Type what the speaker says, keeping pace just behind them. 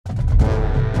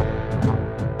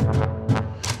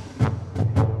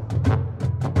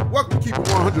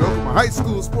100 Oklahoma High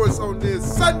School Sports on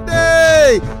this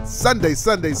Sunday,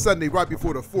 right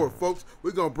before the 4th, folks.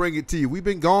 We're going to bring it to you. We've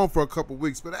been gone for a couple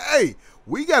weeks, but hey,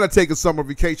 we got to take a summer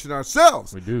vacation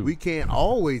ourselves. We do. We can't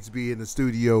always be in the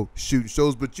studio shooting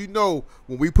shows, but you know,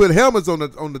 when we put helmets on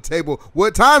the table,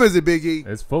 what time is it, Big E?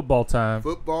 It's football time.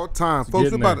 Football time.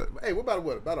 Folks, we're about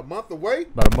a month away?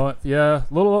 About a month, yeah.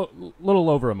 Little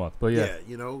over a month, but yeah. Yeah,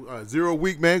 you know, 0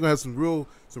 week, man. Going to have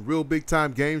some real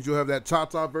big-time games. You'll have that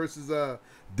Choctaw versus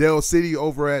Dell City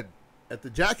over at the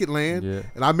Jacket Land. Yeah.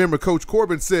 And I remember Coach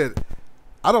Corbin said,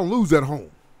 I don't lose at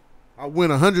home. I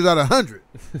win 100 out of 100.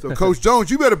 So, Coach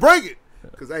Jones, you better break it.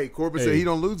 Because, hey, Corbin said he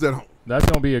don't lose at home. That's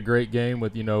going to be a great game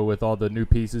with all the new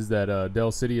pieces that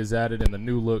Dell City has added and the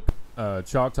new look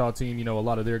Choctaw team. You know, a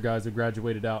lot of their guys have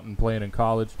graduated out and playing in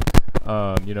college.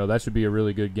 That should be a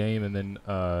really good game. And then,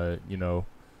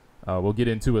 we'll get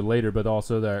into it later, but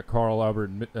also that Carl Albert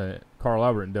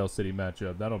and Dell City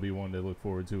matchup. That'll be one to look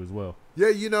forward to as well. Yeah,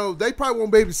 you know, they probably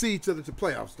won't be able to see each other to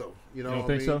playoffs, though. You know, you don't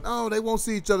think so? No, they won't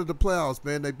see each other to playoffs,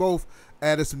 man. They both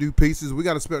added some new pieces. We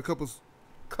got to spend a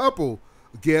couple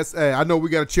guests. Hey, I know we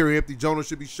got a chair empty. Jonah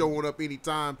should be showing up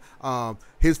anytime.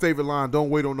 His favorite line, don't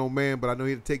wait on no man, but I know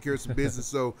he had to take care of some business.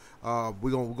 So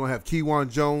we're gonna have Kewan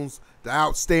Jones, the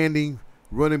outstanding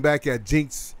running back at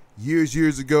Jinx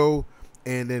years ago.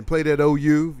 And then played at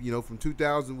OU, from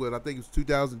 2000, I think it was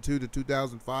 2002 to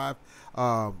 2005.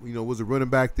 Was a running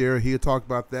back there. He'll talk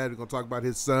about that. We're going to talk about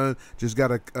his son. Just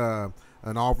got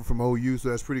an offer from OU, so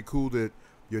that's pretty cool that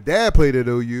your dad played at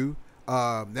OU.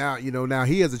 Now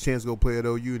he has a chance to go play at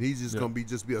OU, and he's just going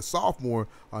to be a sophomore.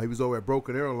 He was over at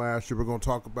Broken Arrow last year. We're going to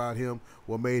talk about him,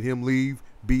 what made him leave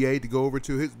BA to go over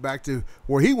to back to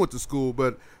where he went to school.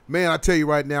 But, man, I tell you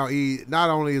right now,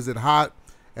 not only is it hot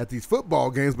at these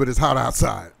football games, but it's hot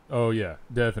outside. Oh, yeah,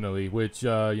 definitely, which,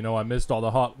 I missed all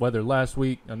the hot weather last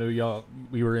week. I know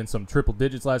we were in some triple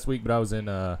digits last week, but I was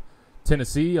in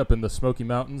Tennessee up in the Smoky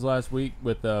Mountains last week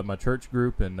with my church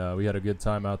group, and we had a good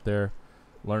time out there.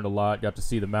 Learned a lot, got to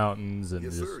see the mountains, and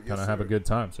kind of have a good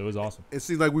time. So it was awesome. It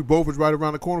seems like we both was right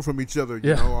around the corner from each other.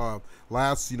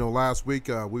 Last week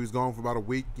we was gone for about a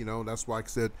week. That's why I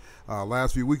said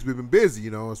last few weeks we've been busy.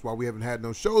 That's why we haven't had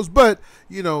no shows. But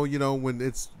when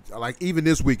it's like even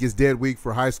this week is dead week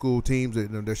for high school teams.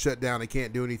 They're shut down. They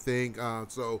can't do anything.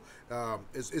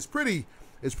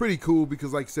 It's pretty cool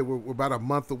because, like I said, we're about a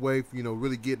month away from,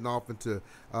 really getting off into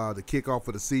the kickoff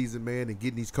of the season, man, and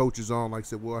getting these coaches on. Like I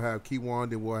said, we'll have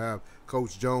Kewan, then we'll have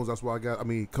Coach Jones. That's why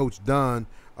Coach Dunn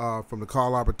from the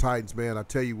Carl Albert Titans, man. I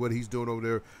tell you what he's doing over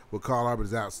there with Carl Albert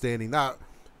is outstanding. Not,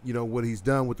 what he's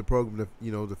done with the program,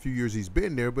 the few years he's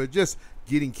been there, but just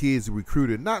getting kids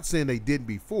recruited. Not saying they didn't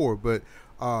before, but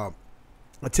I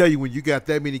tell you, when you got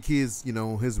that many kids,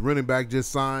 his running back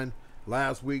just signed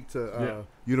last week to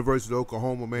University of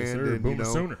Oklahoma, man. Yes,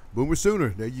 then, Boomer Sooner.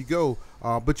 There you go.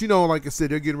 But like I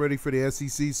said, they're getting ready for the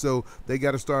SEC, so they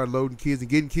got to start loading kids and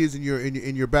getting kids in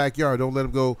your backyard. Don't let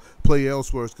them go play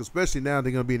elsewhere, because especially now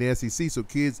they're going to be in the SEC, so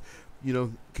kids,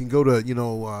 can go to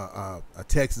a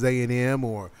Texas A&M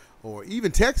or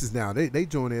even Texas now. They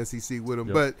join the SEC with them,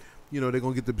 but. They're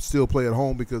going to get to still play at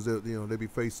home because, they'll be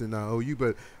facing OU.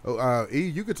 But,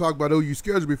 you could talk about OU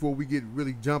schedule before we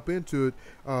really jump into it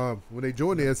when they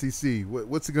join the SEC.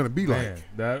 What's it going to be like?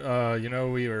 That,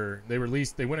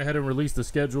 they went ahead and released the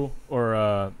schedule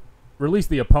or released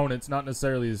the opponents, not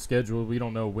necessarily the schedule. We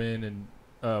don't know when and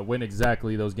when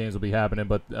exactly those games will be happening,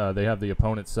 but they have the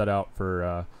opponents set out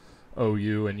for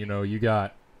OU. And, you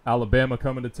got Alabama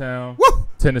coming to town. Woo!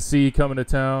 Tennessee coming to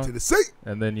town. Tennessee.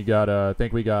 And then you got, I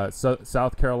think we got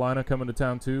South Carolina coming to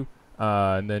town too.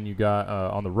 And then you got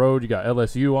on the road, you got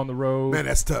LSU on the road. Man,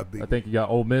 that's tough, baby. I think you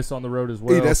got Ole Miss on the road as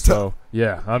well. Hey, that's tough.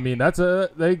 Yeah,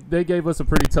 they gave us a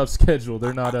pretty tough schedule.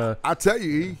 They're not I tell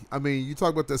you, you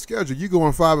talk about that schedule. You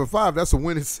going 5-5, that's a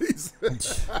winning season.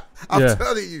 I'm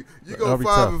telling you, go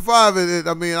 5-5,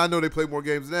 and I know they play more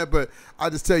games than that, but I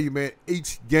just tell you, man,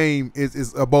 each game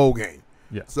is a bowl game.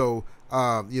 Yeah. So.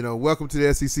 Welcome to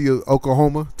the SEC of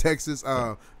Oklahoma, Texas.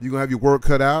 You're going to have your work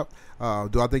cut out.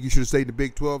 Do I think you should have stayed in the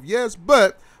Big 12? Yes,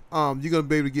 but you're going to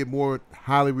be able to get more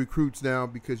highly recruits now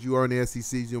because you are in the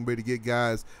SEC. You're going to be able to get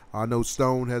guys. I know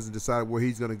Stone hasn't decided where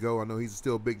he's going to go. I know he's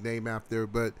still a big name out there,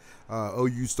 but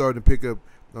OU starting to pick up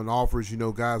on offers,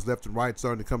 guys left and right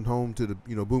starting to come home to the,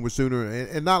 Boomer Sooner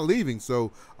and not leaving.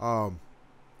 So,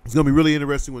 it's going to be really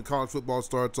interesting when college football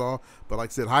starts off. But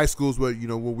like I said, high school is where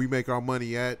we make our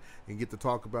money at and get to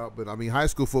talk about. But, high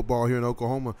school football here in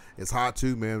Oklahoma is hot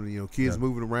too, man. Kids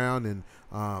moving around and,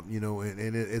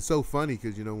 it's so funny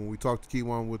because, when we talk to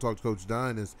Kewan, we'll talk to Coach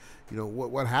Dunn is,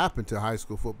 what happened to high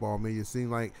school football. It seemed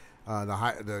like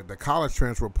the college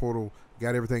transfer portal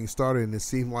got everything started, and it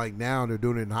seemed like now they're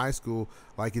doing it in high school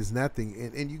like it's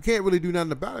nothing, and you can't really do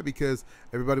nothing about it because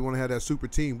everybody want to have that super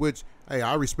team, which, hey,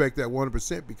 I respect that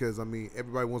 100% because, I mean,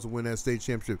 everybody wants to win that state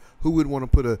championship. Who would want to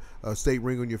put a state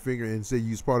ring on your finger and say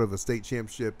you're part of a state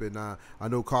championship? And I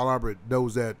know Carl Albert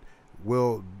knows that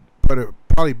well,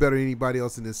 probably better than anybody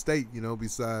else in this state,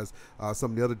 besides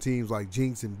some of the other teams like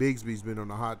Jinx and Bigsby's been on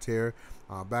a hot tear.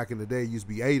 Back in the day, it used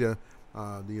to be Ada.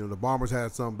 The Bombers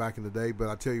had some back in the day, but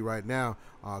I tell you right now,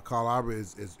 Carl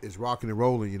Albert is rocking and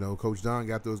rolling. Coach Dunn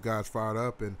got those guys fired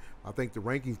up, and I think the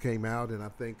rankings came out, and I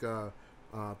think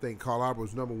Carl Albert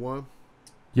was number one.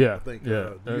 Yeah, I think. yeah.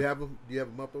 Do you have them? Do you have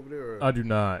them up over there? Or? I do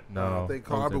not. No. I think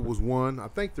Carl Albert was one. I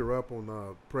think they're up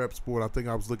on Prep Sport. I think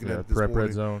I was looking at it this Prep morning.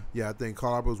 Red Zone. Yeah, I think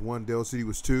Carl Albert was one. Dell City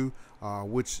was two,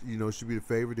 which should be the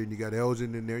favorite. Then you got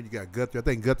Elgin in there. You got Guthrie. I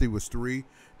think Guthrie was three.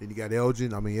 Then you got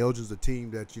Elgin. I mean, Elgin's a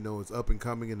team that is up and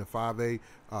coming in the 5A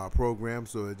program.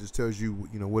 So it just tells you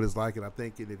what it's like. And I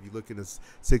think if you look at the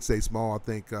 6A small, I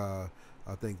think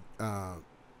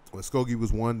Muskogee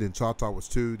was one. Then Choctaw was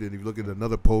two. Then if you look at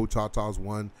another poll, Choctaw's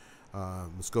one.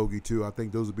 Muskogee too. I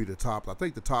think those would be the top. I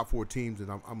think the top four teams,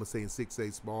 and I'm gonna say in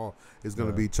 6A small is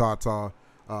gonna be Choctaw,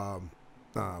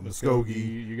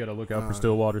 Muskogee. You got to look out for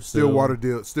Stillwater.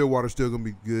 Stillwater's still gonna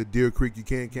be good. Deer Creek, you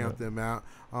can't count them out.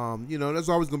 There's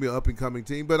always gonna be an up and coming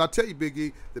team. But I tell you, Big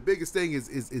E, the biggest thing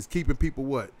is keeping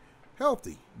people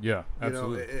healthy. Yeah,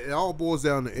 absolutely. It all boils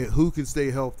down to who can stay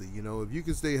healthy. If you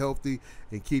can stay healthy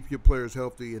and keep your players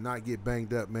healthy and not get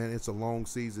banged up, man, it's a long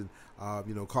season.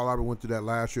 Carl Albert went through that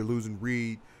last year, losing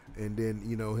Reed, and then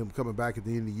him coming back at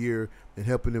the end of the year and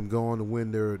helping them go on to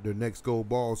win their next gold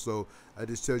ball. So it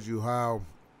just tells you how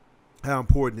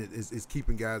important it is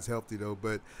keeping guys healthy, though.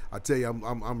 But I tell you,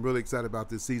 I'm really excited about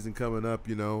this season coming up.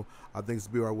 I think it's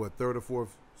be our third or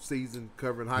fourth season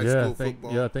covering high school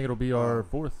football. Yeah, I think it'll be our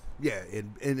fourth. Yeah,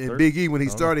 and Big E, when he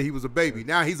started, he was a baby.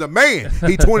 Now he's a man.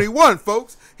 He's 21,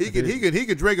 folks. He can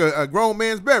drink a grown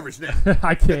man's beverage now.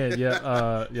 I can.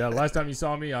 Yeah. Last time you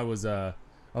saw me, I was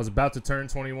about to turn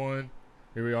 21.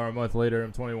 Here we are a month later.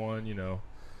 I'm 21.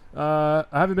 I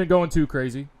haven't been going too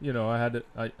crazy. I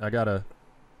gotta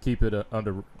keep it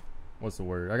under. What's the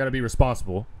word? I gotta be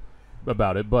responsible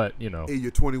about it, but Hey, you're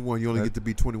 21. You only get to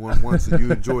be 21 once, and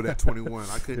you enjoy that 21.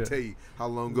 I couldn't tell you how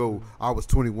long ago I was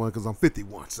 21 because I'm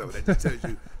 51, so that just tells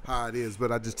you how it is.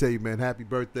 But I just tell you, man, happy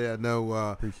birthday. I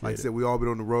know, like I said, we all been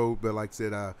on the road, but like I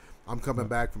said, I'm coming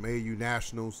back from AAU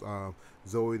Nationals.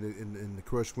 Zoe and the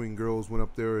Crush Queen girls went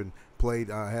up there and played.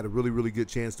 Had a really, really good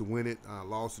chance to win it.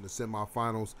 Lost in the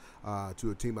semifinals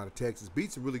to a team out of Texas.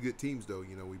 Beat some really good teams, though.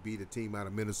 We beat a team out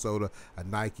of Minnesota, a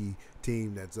Nike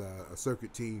team that's a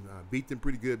circuit team. Beat them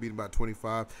pretty good, beat them about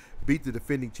 25. Beat the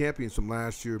defending champions from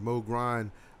last year, Mo Grind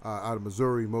out of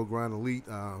Missouri, Mo Grind Elite.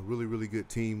 Really, really good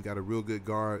team. Got a real good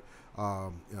guard.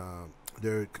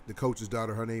 The coach's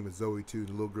daughter, her name is Zoe too.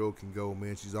 The little girl can go,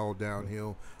 man. She's all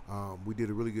downhill. We did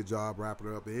a really good job wrapping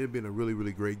her up. It had been a really,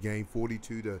 really great game,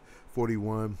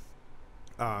 42-41.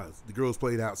 The girls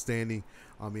played outstanding.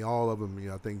 I mean, all of them.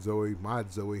 I think Zoe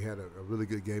had a really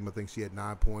good game. I think she had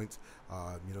 9 points.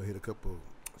 Hit a couple.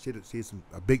 She hit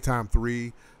a big time three,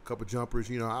 a couple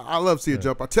jumpers. I love seeing a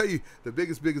jump. I tell you, the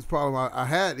biggest problem I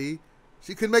had,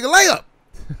 she couldn't make a layup.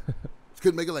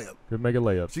 Couldn't make a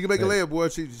layup. She could make a layup, boy.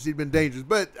 She'd been dangerous.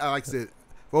 But like I said,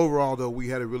 overall, though, we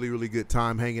had a really, really good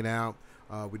time hanging out.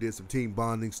 We did some team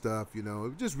bonding stuff, It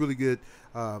was just really good.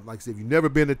 Like I said, if you've never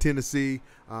been to Tennessee,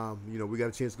 we got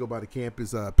a chance to go by the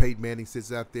campus. Peyton Manning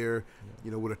sits out there,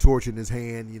 with a torch in his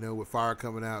hand, with fire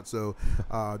coming out. So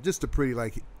just a pretty,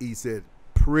 like he said,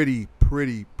 pretty.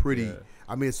 Yeah.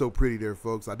 I mean, it's so pretty there,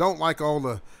 folks. I don't like all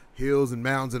the hills and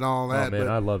mountains and all that. Oh, man, but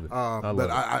I love it.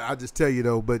 I just tell you,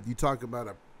 though, but you talk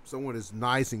about someone that's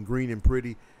nice and green and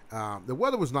pretty. The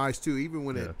weather was nice, too. Even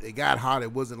when it got hot,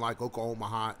 it wasn't like Oklahoma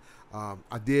hot.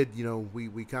 I did,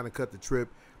 we kind of cut the trip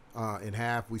in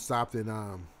half. We stopped in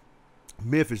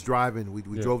Memphis driving.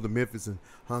 We drove to Memphis and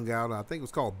hung out. I think it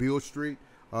was called Beale Street.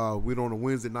 We went on a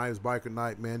Wednesday night. It was biker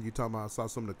night, man. You talking about, I saw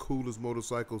some of the coolest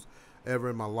motorcycles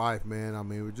ever in my life, man. I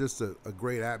mean, it was just a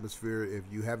great atmosphere. If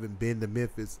you haven't been to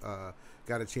Memphis,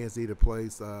 got a chance to eat a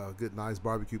place, good, nice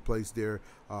barbecue place there.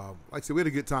 Like I said, we had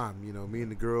a good time, me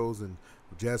and the girls and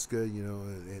Jessica,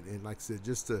 and like I said,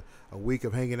 just a week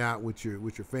of hanging out with your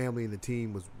family and the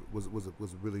team was a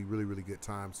really, really, really good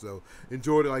time. So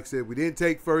enjoyed it. Like I said, we didn't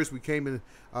take first. We came in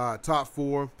top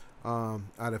four. out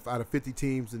of 50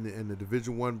 teams in the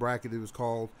Division I bracket. It was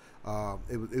called.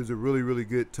 It was a really, really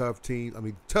good, tough team. I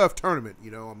mean, tough tournament.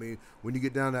 You know, I mean, when you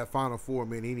get down to that Final Four,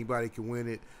 man, anybody can win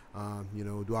it. You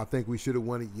know, do I think we should have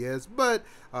won it? Yes, but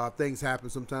things happen.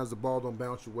 Sometimes the ball don't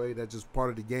bounce your way. That's just part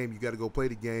of the game. You got to go play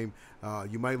the game.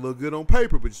 You might look good on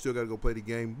paper, but you still got to go play the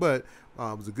game. But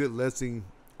it was a good lesson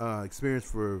experience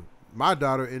for my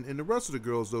daughter and the rest of the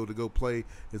girls, though, to go play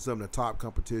in some of the top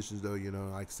competitions, though. You know,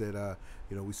 like I said,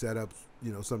 you know, we set up,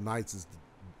 you know, some nights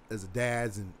as a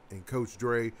dads and Coach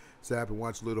Dre sat up and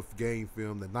watched a little game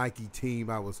film. The Nike team,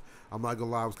 I'm not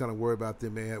gonna lie, I was kind of worried about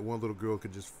them. Man, one little girl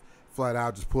could just flat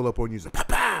out just pull up on you and say, "Pow,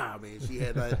 pow!" Man,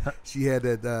 she had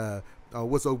that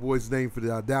what's old boy's name for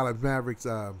the Dallas Mavericks?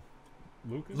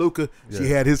 Luka. Yeah. She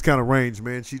had his kind of range,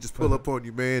 man. She just pull up on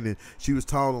you, man, and she was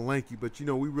tall and lanky. But you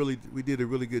know, we did a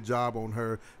really good job on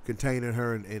her, containing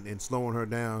her and slowing her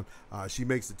down. She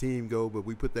makes the team go, but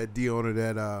we put that D on her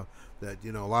that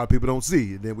you know a lot of people don't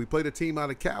see. And then we played a team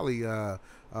out of Cali.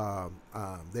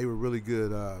 They were really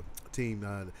good team.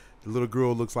 The little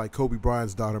girl looks like Kobe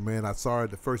Bryant's daughter, man. I saw her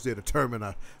the first day of the tournament.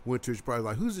 I went to her. She's probably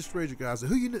like, "Who's this stranger guy?" I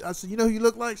said, I said, "You know who you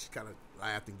look like?" She kind of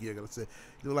laughed and giggled. I said,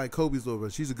 "You look like Kobe's little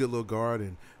brother." She's a good little guard,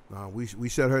 and we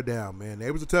shut her down, man.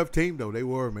 It was a tough team, though. They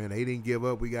were, man. They didn't give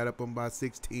up. We got up on by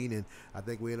 16, and I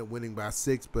think we ended up winning by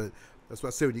 6. But that's what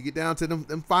I said. When you get down to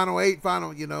them final 8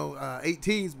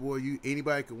 teams, boy,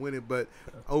 anybody can win it. But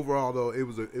overall, though, it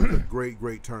was a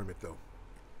great tournament, though.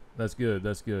 That's good.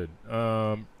 That's good.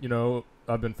 You know,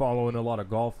 I've been following a lot of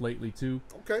golf lately too.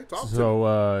 Okay, talk to me.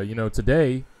 So you know,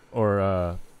 today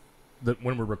or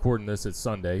when we're recording this, it's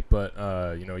Sunday. But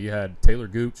you know, you had Taylor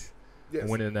Gooch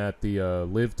winning at the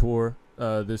Live Tour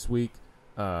this week.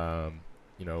 You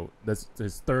know, that's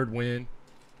his third win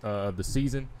of the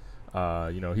season.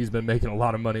 You know, he's been making a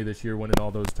lot of money this year, winning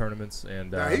all those tournaments.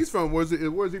 And he's from where's he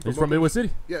from? He's from Midwest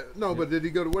City. Yeah, no, but where did he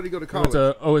go to He college? went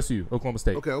to OSU, Oklahoma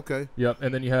State. Okay. Yep,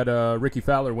 and then you had Ricky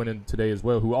Fowler winning today as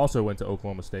well, who also went to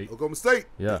Oklahoma State. Oklahoma State.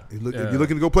 Yeah. If you're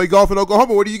looking to go play golf in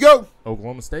Oklahoma, where do you go?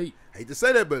 Oklahoma State. Hate to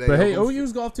say that, but hey,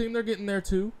 OU's golf team, they're getting there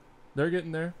too. They're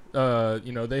getting there.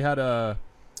 You know, they had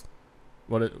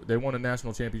they won a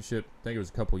national championship. I think it was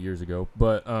a couple years ago.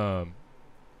 But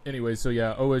anyway, so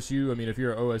yeah, OSU. I mean, if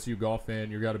you're an OSU golf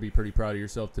fan, you got to be pretty proud of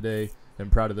yourself today,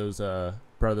 and proud of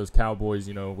those Cowboys.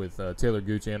 You know, with Taylor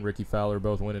Gooch and Ricky Fowler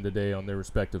both winning today on their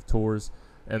respective tours.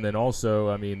 And then also,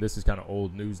 I mean, this is kind of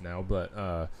old news now,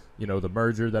 but you know, the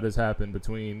merger that has happened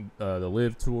between the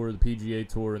Live Tour, the PGA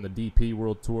Tour, and the DP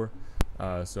World Tour.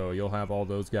 So you'll have all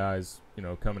those guys, you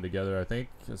know, coming together. I think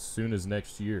as soon as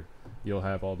next year, you'll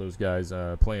have all those guys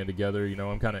playing together. You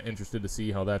know, I'm kind of interested to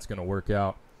see how that's going to work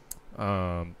out.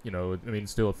 You know, I mean,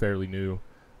 still a fairly new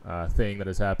thing that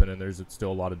has happened, and there's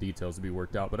still a lot of details to be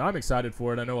worked out. But I'm excited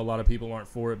for it. I know a lot of people aren't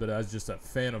for it, but as just a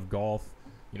fan of golf,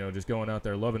 you know, just going out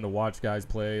there, loving to watch guys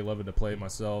play, loving to play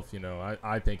myself, you know,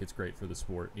 I think it's great for the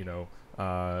sport. You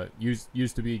know,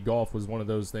 used to be golf was one of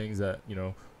those things that, you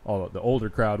know, all the older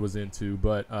crowd was into,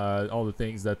 but all the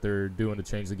things that they're doing to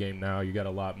change the game now, you got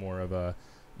a lot more of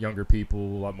younger people,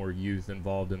 a lot more youth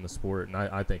involved in the sport, and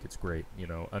I think it's great, you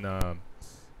know. And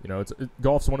you know,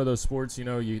 golf's one of those sports, you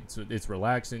know, it's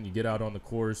relaxing. You get out on the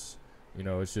course, you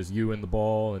know, it's just you and the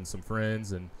ball and some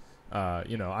friends, and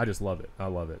you know, I just love it. I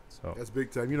love it. So that's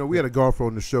big time. You know, we had a golfer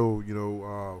on the show, you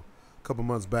know, a couple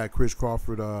months back, Chris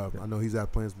Crawford. I know he's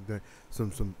out playing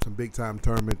some big time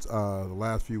tournaments the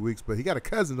last few weeks, but he got a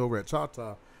cousin over at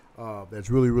Choctaw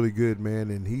that's really good, man,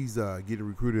 and he's getting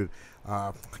recruited.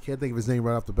 I can't think of his name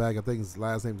right off the bat. I think his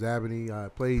last name's Abney.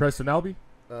 Played Preston Albee.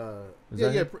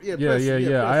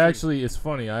 Yeah. I actually, it's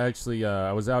funny. I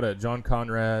was out at John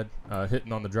Conrad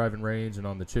hitting on the driving range and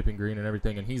on the chipping green and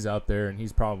everything, and he's out there, and he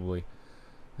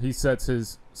sets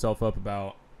himself up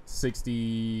about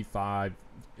 65,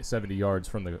 70 yards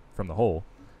from the hole,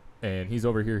 and he's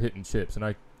over here hitting chips, and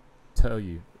I tell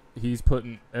you, he's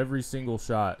putting every single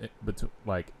shot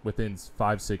within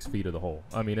 5-6 feet of the hole.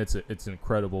 I mean, it's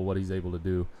incredible what he's able to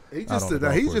do. He's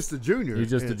just a junior. He's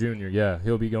just a junior. Yeah,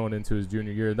 he'll be going into his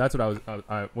junior year. That's what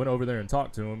I went over there and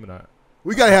talked to him, and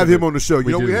we gotta have him on the show.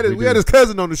 You know, we had his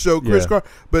cousin on the show, Chris Carr.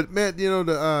 But man, you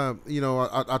know,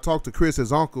 I talked to Chris,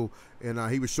 his uncle, and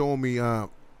he was showing me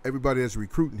everybody that's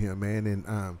recruiting him, man. And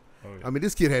I mean,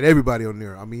 this kid had everybody on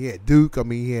there. I mean, he had Duke. I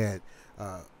mean, he had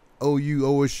OU,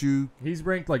 OSU. He's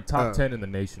ranked like top 10 in the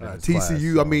nation. In his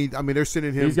TCU. Class, so. I mean, they're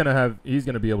sending him. He's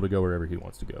gonna be able to go wherever he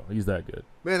wants to go. He's that good.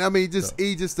 Man, I mean, this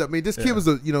kid was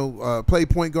play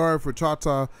point guard for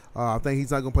Choctaw. I think he's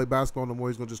not gonna play basketball no more.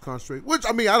 He's gonna just concentrate. Which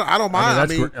I mean, I don't mind.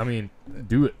 I mean,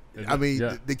 do it. I mean,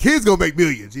 the kid's gonna make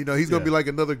millions. You know, he's gonna be like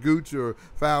another Gooch or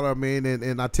Fowler, man.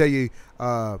 And I tell you,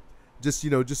 just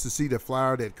to see the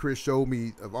flyer that Chris showed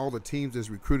me of all the teams that's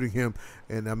recruiting him,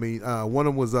 and I mean, one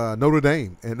of them was Notre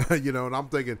Dame, and and I'm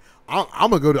thinking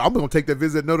I'm gonna take that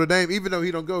visit at Notre Dame, even though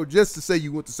he don't go, just to say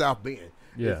you went to South Bend,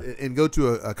 and go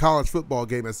to a college football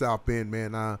game at South Bend,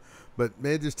 man. But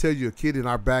man, just tell you a kid in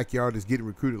our backyard is getting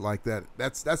recruited like that.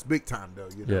 That's big time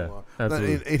though.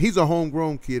 Absolutely. And he's a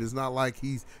homegrown kid. It's not like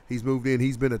he's moved in.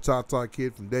 He's been a Choctaw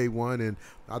kid from day one, and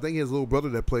I think he has a little brother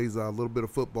that plays a little bit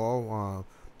of football.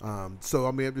 So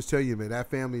I mean, I'm just telling you, man, that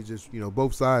family just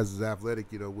both sides is athletic.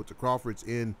 With the Crawfords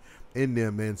in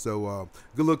them, man. So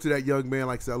good luck to that young man.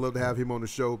 Like I said, I love to have him on the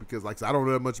show because, like I said, I don't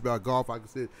know that much about golf. I can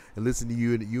sit and listen to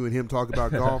you and him talk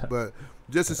about golf, but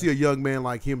just to see a young man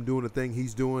like him doing the thing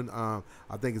he's doing, I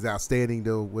think is outstanding.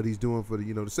 Though what he's doing for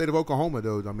the state of Oklahoma,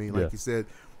 though. I mean, like you said,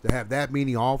 to have that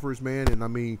many offers, man, and I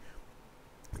mean,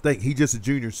 I think he's just a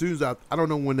junior. As soon as I don't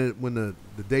know when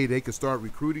the day they could start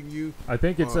recruiting you. I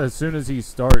think it's as soon as he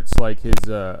starts, like his.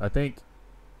 I think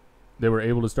they were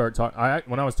able to start talking.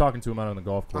 When I was talking to him out on the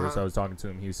golf course, I was talking to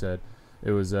him. He said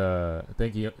it was. I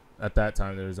think at that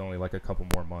time there was only like a couple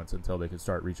more months until they could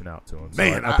start reaching out to him. So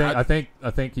man, I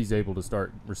think he's able to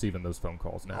start receiving those phone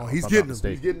calls now. Oh, he's getting them.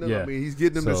 He's getting them. Yeah. I mean, he's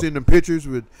getting them. They're sending them pictures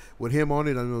with him on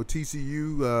it. I know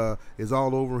TCU is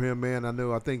all over him, man.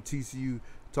 I think TCU.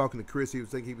 Talking to Chris, he was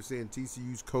saying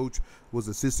TCU's coach was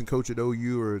assistant coach at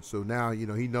OU, or so now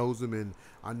he knows them, and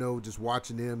I know just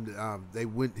watching them,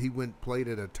 he played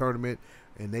at a tournament,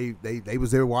 and they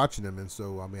was there watching him, and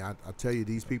so I mean I tell you,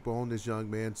 these people own this young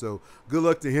man, so good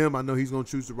luck to him. I know he's going to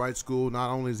choose the right school. Not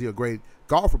only is he a great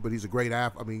golfer, but he's a great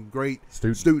great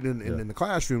student in the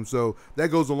classroom, so that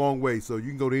goes a long way. So you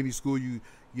can go to any school you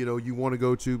want to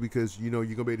go to because you're going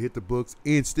to be able to hit the books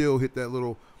and still hit that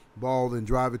little ball and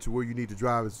drive it to where you need to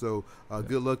drive it. So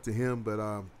good luck to him. But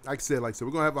like I said, we're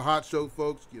gonna have a hot show,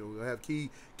 folks. We'll have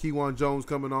Kewan Jones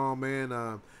coming on, man.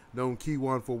 Known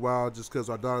Kewan for a while just because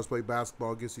our daughters play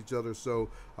basketball against each other. So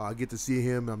I get to see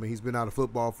him. I mean, he's been out of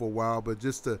football for a while, but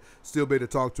just to still be able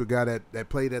to talk to a guy that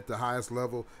played at the highest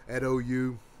level at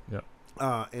OU.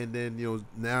 And then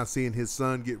now seeing his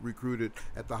son get recruited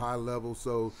at the high level.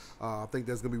 So I think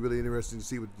that's gonna be really interesting to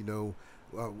see what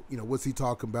what's he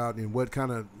talking about and what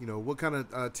kind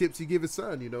of tips he give his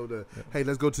son, hey,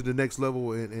 let's go to the next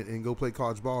level and go play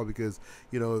college ball because,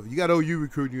 if you got OU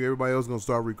recruiting you, everybody else is going to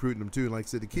start recruiting them too. And like I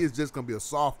said, the kid's just going to be a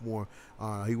sophomore.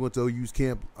 He went to OU's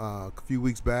camp a few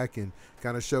weeks back and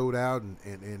kind of showed out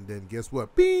and then guess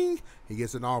what? Bing! He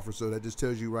gets an offer. So that just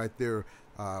tells you right there,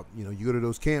 you go to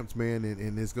those camps, man,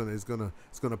 and it's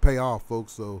gonna pay off,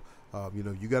 folks. So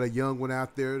you got a young one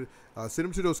out there. Send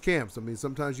them to those camps. I mean,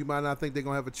 sometimes you might not think they're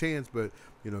gonna have a chance, but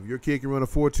if your kid can run a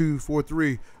 4.2,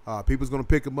 4.3, people's gonna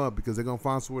pick them up because they're gonna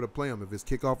find somewhere to play them. If it's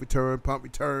kickoff return, punt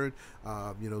return,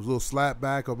 little slap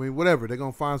back, I mean, whatever, they're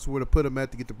gonna find somewhere to put them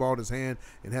at to get the ball in his hand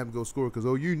and have him go score. Because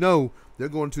they're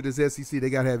going to this SEC, they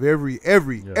gotta have every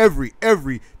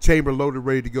chamber loaded,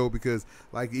 ready to go. Because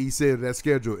like he said, that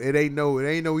schedule, it ain't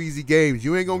no easy games.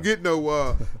 You ain't gonna get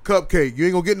no cupcake. You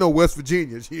ain't gonna get no West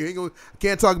Virginia. I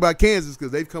can't talk about Kansas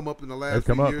because they've come up in the last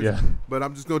few years. Yeah. But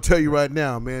I'm just gonna tell you right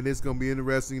now, man, it's gonna be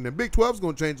interesting. And the Big 12 is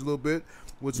going to change a little bit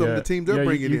with some of the teams they're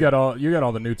bringing in. You got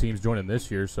all the new teams joining this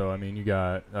year. So I mean, you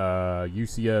got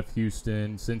UCF,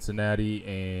 Houston, Cincinnati,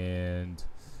 and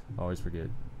I always forget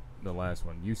the last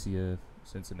one. UCF,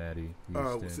 Cincinnati,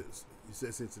 Houston. You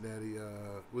said Cincinnati.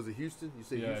 Was it Houston? You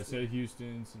said Houston? I said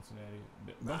Houston, Cincinnati.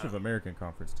 A bunch of American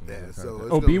conference teams. Yeah,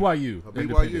 so BYU.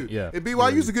 BYU. Yeah. And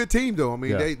BYU's a good team, though. I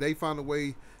mean, they found a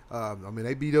way.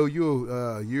 They beat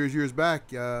OU years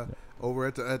back. Over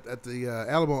at the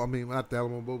Alamo, I mean not the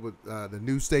Alamo Bowl, but the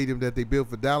new stadium that they built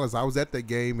for Dallas. I was at that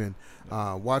game and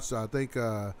watched. I think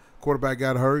quarterback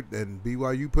got hurt, and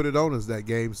BYU put it on us that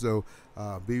game. So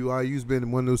BYU's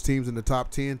been one of those teams in the top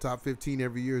 10, top 15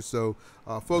 every year. So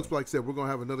folks, like I said, we're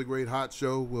gonna have another great hot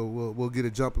show. We'll get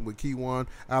it jumping with Kewan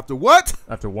after what?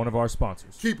 After one of our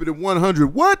sponsors. Keep it at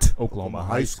 100. What? Oklahoma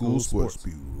High School Sports.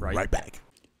 Be right back.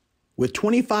 With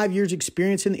 25 years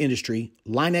experience in the industry,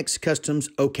 Linex Customs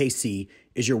OKC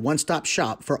is your one-stop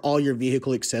shop for all your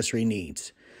vehicle accessory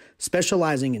needs.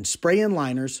 Specializing in spray-in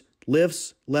liners,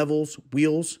 lifts, levels,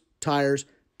 wheels, tires,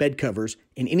 bed covers,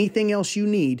 and anything else you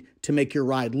need to make your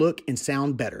ride look and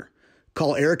sound better.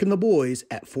 Call Eric and the boys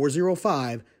at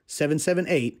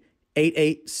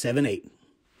 405-778-8878.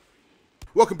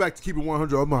 Welcome back to Keep It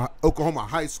 100 Oklahoma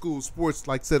High School Sports.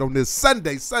 Like I said, on this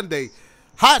Sunday,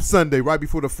 hot Sunday, right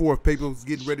before the 4th, people's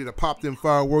getting ready to pop them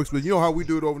fireworks. But you know how we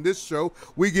do it over this show.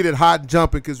 We get it hot and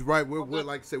jumping because, we're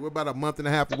like I said, we're about a month and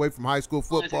a half away from high school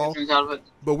football.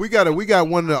 But we got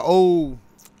one of the old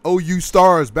OU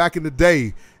stars back in the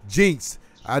day, Jinx.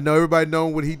 I know everybody know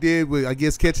what he did with, I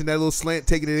guess, catching that little slant,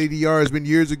 taking it 80 yards, been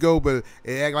years ago, but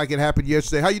it act like it happened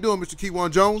yesterday. How you doing, Mr.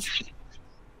 Kewan Jones?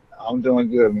 I'm doing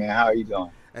good, man. How are you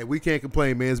doing? Hey, we can't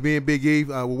complain, man. It's me and Big E.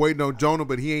 We're waiting on Jonah,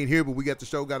 but he ain't here. But we got the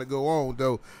show got to go on,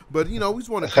 though. But we just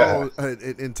want to call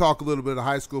and talk a little bit of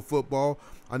high school football.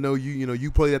 I know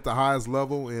you played at the highest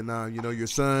level, and your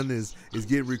son is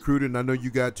getting recruited. And I know you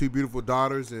got two beautiful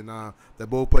daughters, and that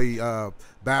both play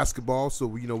basketball. So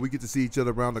we get to see each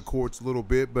other around the courts a little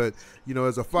bit. But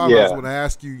as a father, I just want to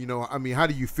ask you, how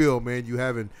do you feel, man? You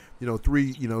having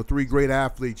three great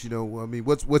athletes.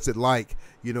 What's it like?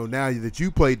 Now that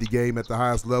you played the game at the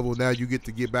highest level, now you get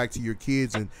to get back to your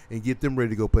kids and get them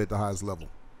ready to go play at the highest level.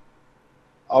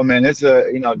 Oh man, it's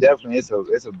definitely it's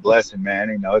a blessing,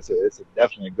 man. It's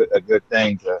definitely a good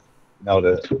thing to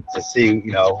see,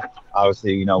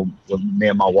 obviously, with me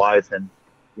and my wife and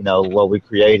what we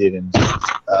created, and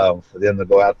for them to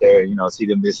go out there, see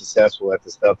them be successful at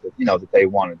the stuff that they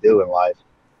want to do in life.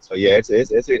 So yeah, it's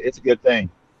a good thing.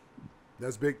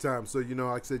 That's big time. So,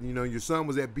 like I said, your son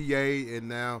was at BA, and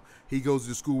now he goes to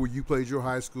the school where you played your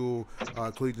high school,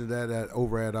 Cleveland,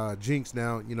 over at Jinx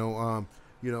now.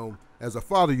 As a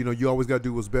father, you always got to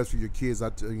do what's best for your kids.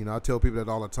 I tell people that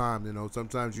all the time.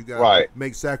 Sometimes you got to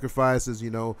make sacrifices,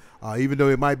 even though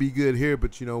it might be good here,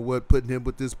 but putting him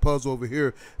with this puzzle over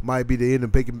here might be the end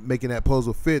of making that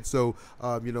puzzle fit. So,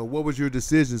 what was your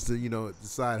decisions to,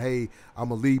 decide, hey, I'm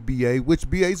going to leave BA, which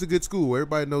BA is a good school.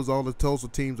 Everybody knows all the Tulsa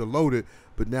teams are loaded,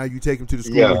 but now you take him to the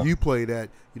school where you played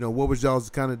at. What was y'all's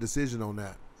kind of decision on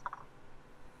that?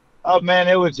 Oh, man,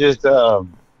 it was just, it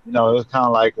was kind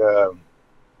of like,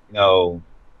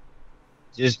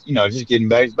 just getting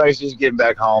back, basically just getting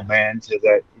back home, man, to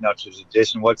that, to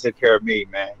tradition. What took care of me,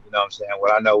 man. You know what I'm saying?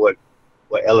 What I know, what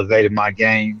elevated my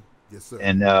game. Yes, sir.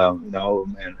 And as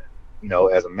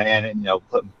a man, and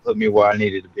put me where I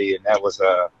needed to be, and that was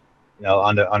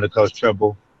under Coach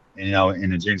Trimble, and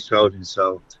in the Jinx Trojans.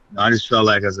 So I just felt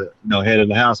like as a head of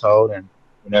the household and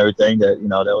everything that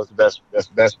that was the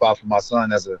best spot for my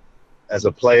son as a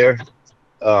player.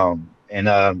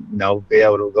 Be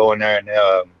able to go in there and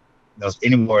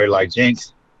anywhere like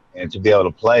Jinx, and to be able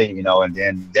to play, and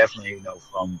then definitely,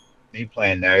 from me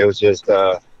playing there, it was just,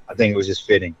 I think it was just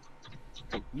fitting.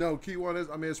 No, Kewan,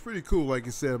 it's pretty cool, like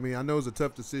you said. I know it's a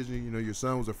tough decision. Your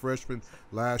son was a freshman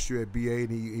last year at BA,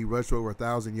 and he rushed for over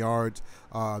 1,000 yards.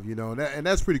 And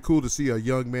that's pretty cool to see a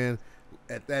young man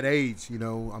at that age.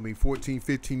 14,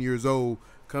 15 years old,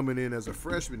 coming in as a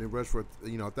freshman and rush for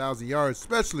 1,000 yards,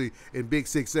 especially in Big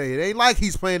 6A. It ain't like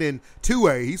he's playing in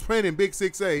 2A. He's playing in Big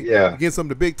 6A against some of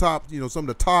the big top, some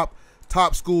of the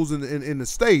top schools in the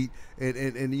state,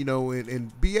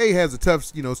 and BA has a tough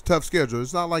schedule.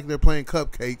 It's not like they're playing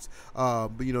cupcakes,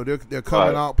 but they're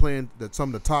coming out playing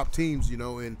some of the top teams,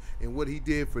 and what he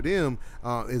did for them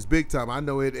is big time. I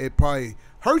know it probably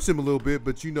hurts him a little bit,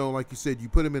 but like you said, you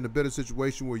put him in a better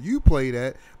situation where you played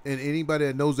at, and anybody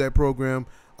that knows that program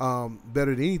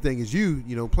better than anything is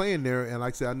playing there. And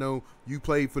like I said, I know you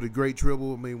played for the great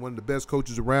Tribble. One of the best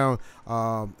coaches around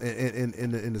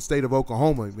in the state of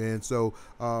Oklahoma, man. So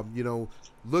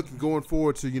going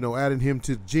forward to adding him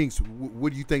to Jinx,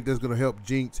 what do you think that's going to help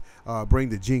Jinx bring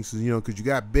the Jinx? Because you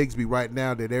got Bigsby right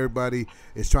now that everybody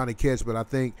is trying to catch, but I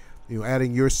think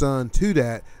adding your son to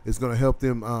that is going to help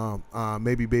them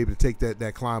maybe be able to take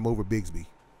that climb over Bigsby.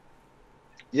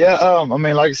 Yeah,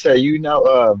 like I said, you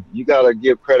got to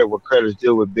give credit where credit's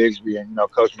due with Bigsby and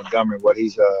Coach Montgomery, what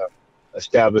he's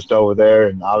established over there,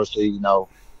 and obviously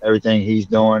everything he's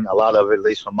doing. A lot of it, at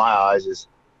least from my eyes, is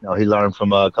he learned from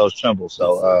Coach Trimble.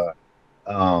 So,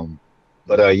 I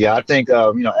think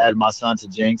adding my son to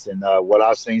Jinx and what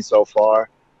I've seen so far,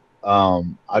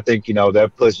 I think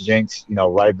that puts Jinx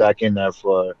right back in there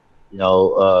for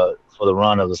for the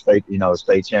run of the state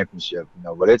championship.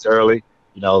 But it's early.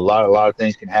 A lot of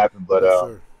things can happen, but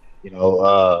with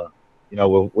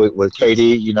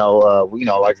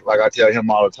KD, like I tell him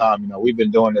all the time, we've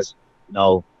been doing this,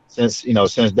 since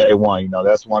day one.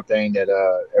 That's one thing that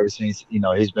ever since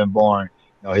he's been born,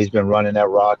 he's been running that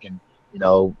rock, and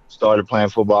started playing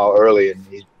football early, and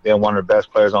he's been one of the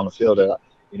best players on the field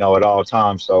at all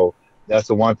times. So that's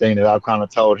the one thing that I've kind of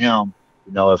told him,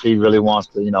 if he really wants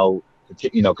to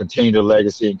continue the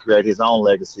legacy and create his own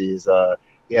legacy, is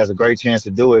he has a great chance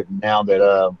to do it now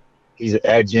that he's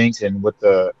at Jinx, and with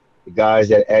the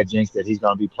guys at Jinx that he's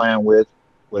going to be playing with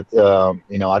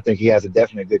I think he has a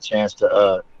definite good chance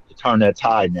to turn that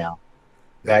tide now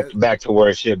back to where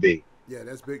it should be. Yeah,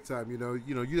 that's big time.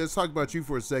 Let's talk about you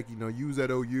for a second. You was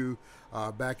at OU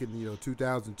back in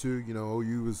 2002.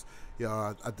 OU was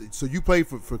so you played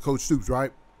for Coach Stoops,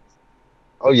 right?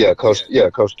 Oh yeah, Coach. Yeah, Yeah,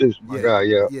 Coach Stoops. My yeah, guy.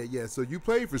 Yeah. yeah. So you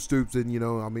played for Stoops, and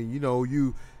I mean,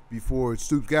 you before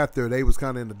Stoops got there, they was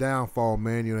kind of in the downfall,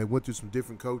 man. They went through some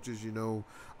different coaches, and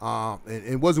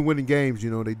wasn't winning games.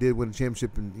 They did win a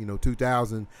championship in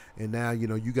 2000, and now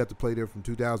you got to play there from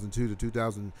 2002 to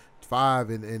 2005,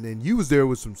 and then you was there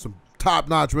with some top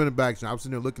notch running backs. And I was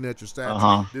sitting there looking at your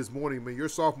stats this morning. Man, your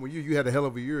sophomore year, you had a hell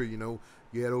of a year.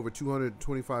 You had over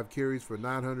 225 carries for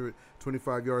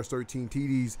 925 yards, 13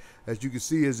 TDs. As you can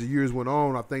see, as the years went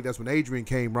on, I think that's when Adrian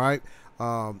came, right?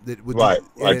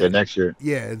 The next year.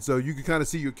 Yeah, and so you can kind of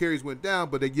see your carries went down,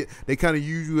 but they kind of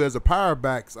use you as a power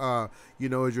backs. As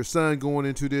your son going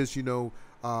into this,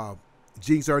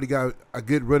 Jinx already got a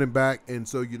good running back, and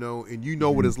so and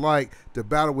what it's like to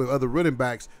battle with other running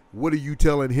backs. What are you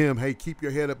telling him? Hey, keep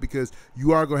your head up because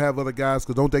you are gonna have other guys.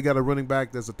 Because don't they got a running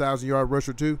back that's 1,000-yard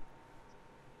rusher too?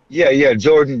 Yeah.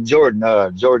 Jordan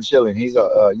Schilling. He's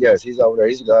he's over there.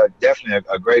 He's definitely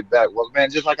a great back. Well,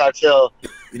 man, just like I tell,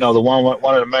 the one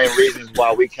of the main reasons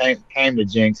why we came to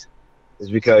Jinx is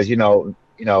because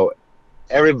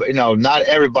everybody, not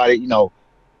everybody,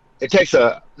 it takes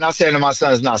not saying that my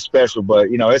son is not special, but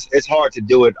it's hard to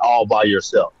do it all by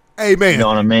yourself. Amen. You know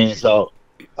what I mean? So,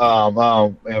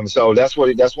 and so that's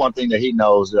one thing that he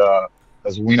knows.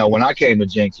 Because when I came to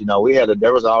Jinx,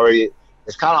 there was already.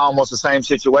 It's kind of almost the same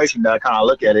situation that I kind of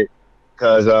look at it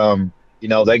because,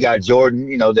 they got Jordan,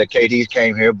 that KD's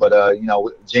came here, but,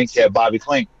 Jinx had Bobby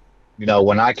Klink,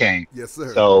 when I came. Yes,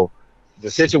 sir. So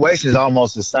the situation is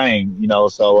almost the same,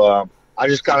 so I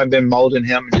just kind of been molding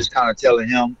him and just kind of telling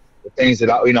him the things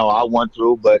that, I went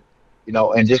through, but,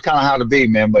 and just kind of how to be,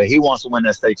 man. But he wants to win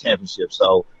that state championship.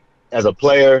 So as a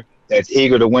player that's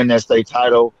eager to win that state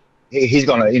title, he's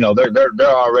going to,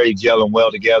 they're already gelling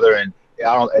well together, and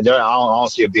I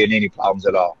don't see it being any problems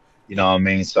at all. You know what I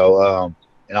mean? So,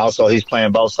 and also he's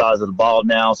playing both sides of the ball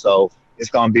now, so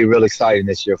it's going to be real exciting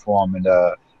this year for him. And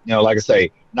like I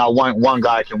say, not one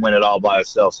guy can win it all by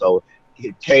himself. So,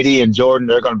 KD and Jordan,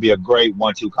 they're going to be a great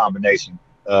 1-2 combination.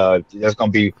 That's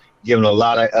going to be giving a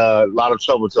lot of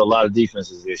trouble to a lot of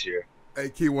defenses this year. Hey,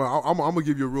 Kewan, I'm going to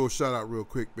give you a real shout-out real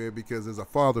quick, man, because as a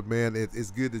father, man, it's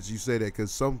good that you say that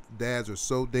because some dads are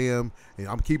so damn, and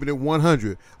I'm keeping it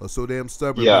 100, are so damn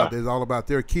stubborn about it's all about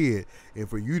their kid. And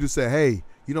for you to say, hey,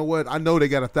 you know what, I know they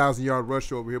got a 1,000-yard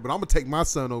rusher over here, but I'm going to take my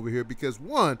son over here because,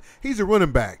 one, he's a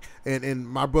running back. And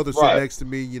my brother sitting next to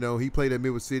me, he played at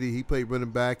Midwest City. He played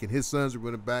running back, and his son's a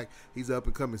running back. He's up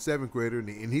and coming 7th grader,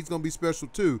 and he's going to be special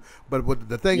too. But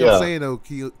the thing I'm saying, though,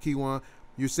 Kewan,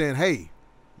 you're saying, hey,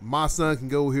 my son can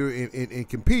go here and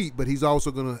compete, but he's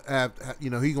also going to have, he's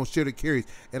going to share the carries.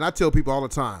 And I tell people all the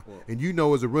time, and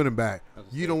as a running back,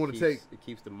 you don't want to it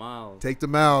keeps the miles. Take the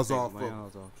miles off.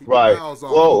 Right.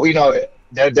 Well,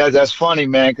 that's funny,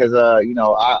 man, because I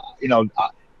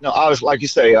was like you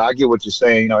say, I get what you're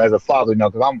saying, as a father,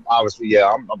 because I'm obviously,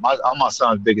 I'm my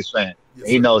son's biggest fan. Yes,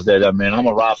 he knows that, man. I'm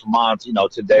a ride for mine,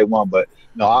 to day one, but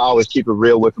I always keep it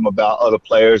real with him about other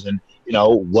players and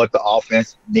what the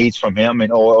offense needs from him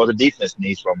or the defense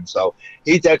needs from him. So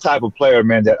he's that type of player,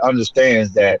 man, that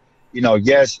understands that,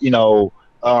 yes,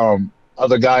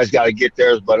 other guys got to get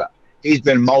theirs, but he's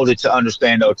been molded to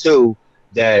understand, though, too,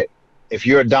 that if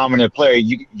you're a dominant player,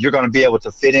 you're going to be able to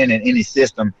fit in any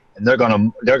system, and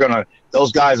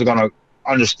those guys are going to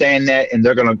understand that, and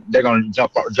they're going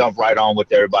to jump right on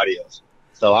with everybody else.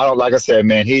 So like I said,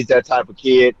 man, he's that type of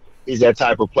kid. He's that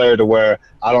type of player to where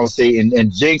I don't see,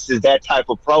 and Jinx is that type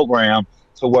of program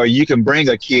to where you can bring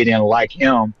a kid in like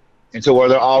him and to where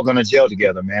they're all going to gel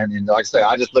together, man. And like I say,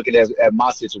 I just look at my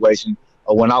situation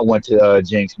when I went to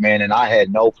Jinx, man, and I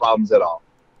had no problems at all.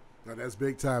 Now, that's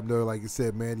big time, though. Like you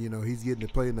said, man, he's getting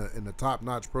to play in the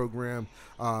top-notch program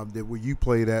that where you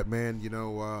played at, man.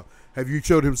 Have you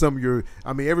showed him some of your –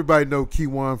 I mean, everybody know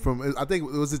Kewan from – I think,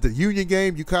 was it the Union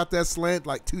game? You caught that slant,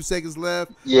 like 2 seconds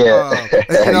left? Yeah.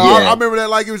 I remember that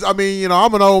like it was – I mean,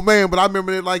 I'm an old man, but I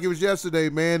remember it like it was yesterday,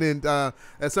 man. And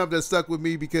that's something that stuck with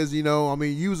me because, I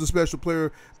mean, you was a special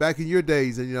player back in your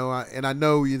days. And, I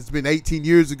know it's been 18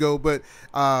 years ago, but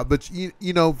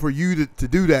for you to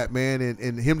do that, man,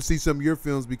 and him to see some of your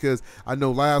films because I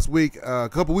know last week, a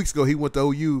couple weeks ago, he went to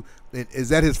OU. And is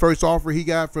that his first offer he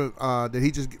got from that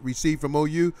he just received from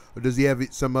OU, or does he have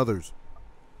some others?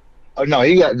 Oh no,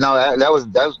 he got no. That was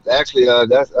actually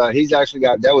he's actually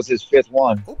got that was his 5th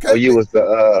one. Okay. OU was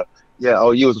the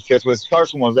OU was the 5th. His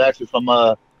first one was actually from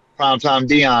Primetime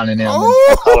Dion and them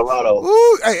in Colorado.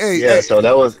 Ooh, hey, so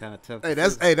that was kind of tough.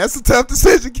 That's a tough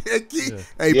decision,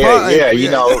 Keith.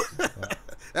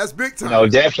 That's big time.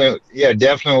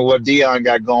 Definitely what Dion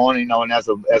got going, and as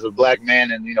a black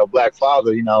man and black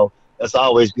father, that's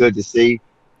always good to see,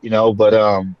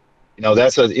 but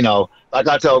That's like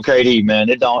I told KD, man,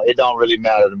 it don't really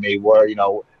matter to me where,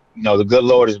 the good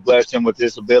Lord has blessed him with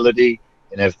this ability.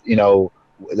 And if,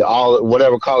 all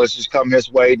whatever colleges come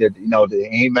his way that, that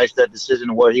he makes that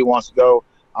decision of where he wants to go,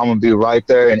 I'm gonna be right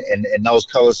there in those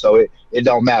colors. So it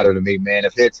don't matter to me, man.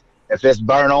 If it's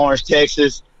burnt orange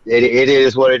Texas, it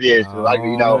is what it is. Like,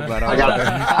 Oh, but I got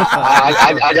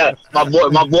I got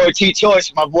my boy T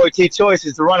Choice. My boy T Choice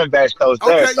is the running backs coach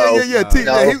there. okay, So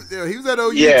yeah. He was at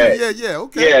OU yeah, too. Yeah.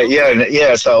 Okay.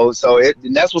 yeah. So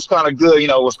and that's what's kind of good.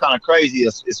 What's kind of crazy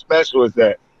is special is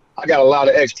that I got a lot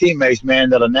of ex teammates, man,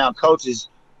 that are now coaches.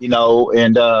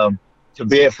 And to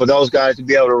be able for those guys to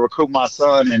be able to recruit my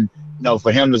son, and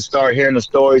for him to start hearing the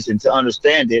stories and to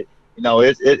understand it,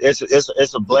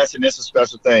 it's a blessing. It's a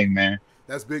special thing, man.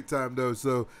 That's big time, though.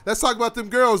 So let's talk about them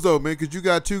girls, though, man, because you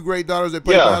got two great daughters that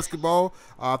play Yeah. basketball.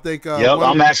 I think. Yep,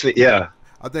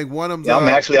 I think one of them's. Yeah, I'm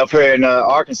actually up here in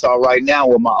Arkansas right now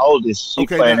with my oldest. She's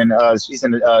Okay, playing now- she's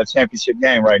in the championship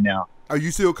game right now. Are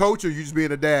you still a coach, or you just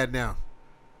being a dad now?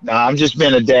 Nah, I'm just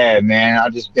being a dad, man.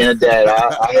 I've just been a dad.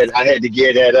 I had to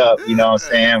get that up, you know what I'm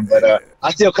saying? But I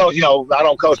still coach, I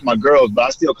don't coach my girls, but I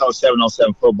still coach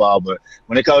 7-on-7 football. But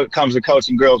when it comes to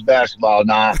coaching girls basketball,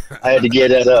 I had to get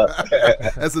that up.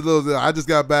 That's a little. I just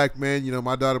got back, man.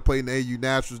 My daughter played in the AU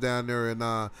Nationals down there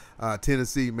in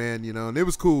Tennessee, man. And it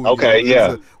was cool. Okay,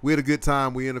 yeah. We had a good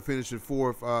time. We ended up finishing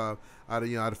fourth. Out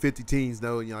of 50 teams,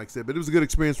 though, like I said, but it was a good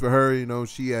experience for her.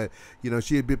 She had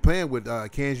been playing with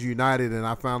Kansas United, and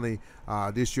I finally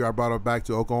this year I brought her back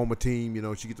to Oklahoma team.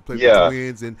 She get to play with the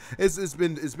Twins, and it's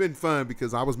been fun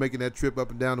because I was making that trip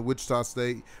up and down to Wichita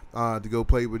State to go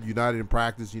play with United in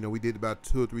practice. We did about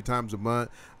 2 or 3 times a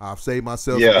month. I've saved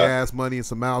myself some gas money and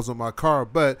some miles on my car,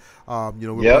 but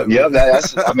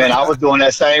That's. I was doing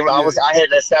that same. I had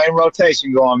that same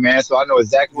rotation going, man. So I know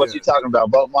exactly what you're talking about.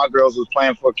 Both my girls was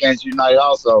playing for Kansas United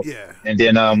also. Yeah. And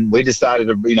then we decided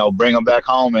to bring them back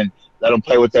home and let them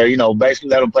play with their basically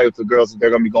let them play with the girls that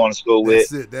they're gonna be going to school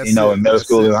with. In middle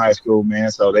school and high school, man.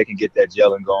 So they can get that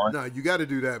gelling going. No, you got to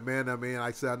do that, man. Like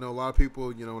I said, I know a lot of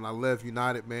people. When I left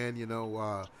United, man,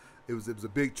 it was a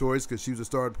big choice because she was a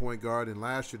starting point guard, and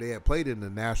last year they had played in the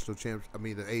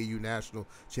the AU National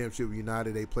Championship with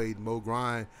United. They played Mo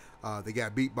Grind. They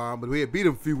got beat by them, but we had beat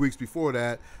them a few weeks before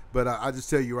that. But I just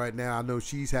tell you right now, I know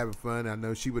she's having fun. I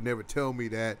know she would never tell me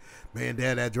that, man,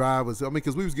 Dad, that drive was,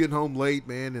 because we was getting home late,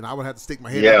 man, and I would have to stick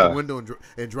my head out the window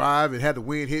and drive, and had the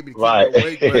wind hit me to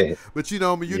keep me awake. But you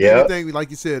do anything,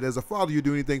 like you said, as a father, you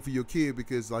do anything for your kid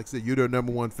because, like I said, you're their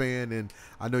number one fan, and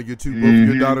I know both of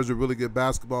your daughters are really good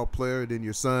basketball player, and then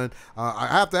your son. I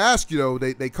have to ask you, though,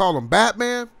 they call him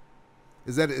Batman?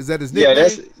 Is that his nickname?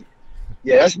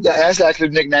 That's actually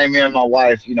the nickname me and my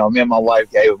wife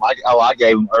gave him. I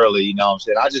gave him early, you know what I'm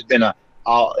saying? I just been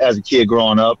as a kid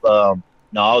growing up, I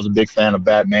was a big fan of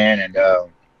Batman,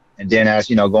 and then as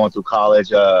going through college,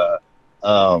 just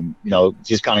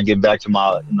kind of getting back to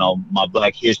my my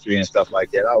Black history and stuff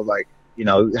like that. I was like,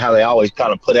 how they always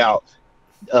kind of put out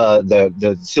the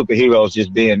superheroes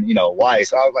just being white.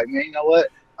 So I was like, man, you know what?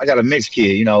 I got a mixed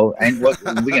kid, and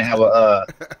we can have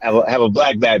a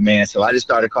black Batman. So I just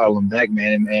started calling him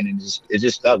Batman, and it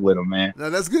just stuck with him, man. Now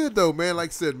that's good though, man.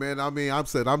 Like I said, man.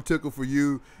 I'm tickled for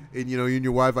you, and you and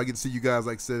your wife. I get to see you guys,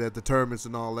 like I said, at the tournaments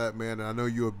and all that, man. And I know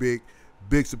you're a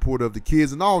big supporter of the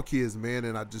kids and all kids, man.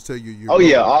 And I just tell you,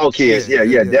 all kids,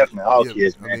 definitely all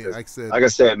kids, man. Like I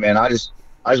said, man, I just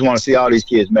want to see all these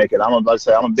kids make it. I'm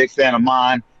a big fan of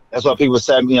mine. That's why people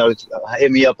say,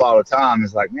 hit me up all the time.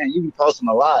 It's like, man, you be posting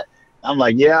a lot. I'm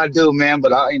like, yeah, I do, man.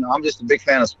 But I'm just a big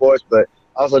fan of sports, but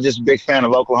also just a big fan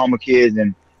of Oklahoma kids,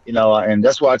 and and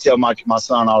that's why I tell my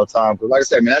son all the time. Because like I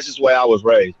said, man, that's just the way I was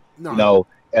raised. No.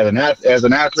 As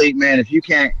an athlete, man, if you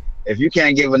can't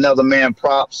give another man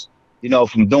props,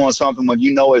 from doing something when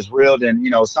it's real, then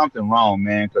something wrong,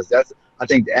 man. Because I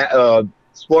think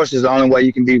sports is the only way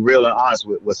you can be real and honest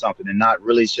with something, and not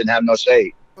really shouldn't have no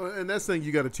shade. And that's the thing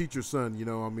you got to teach your son.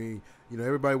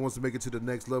 Everybody wants to make it to the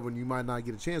next level, and you might not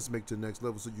get a chance to make it to the next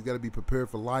level. So you got to be prepared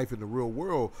for life in the real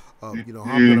world. How I'm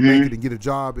going to make it and get a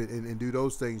job and do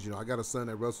those things. I got a son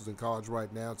that Russell's in college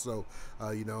right now, so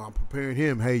I'm preparing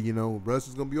him. Hey,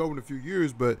 Russell's going to be over in a few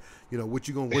years, but what's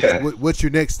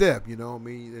your next step?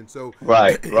 And so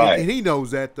right. And he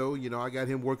knows that though. I got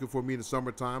him working for me in the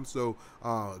summertime, so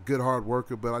good hard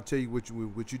worker. But I tell you what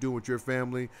you doing with your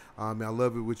family. I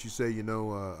love it. What you say,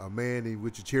 a man and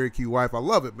with your Cherokee wife. I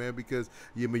love it, man, because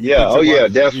because you Yeah, oh yeah,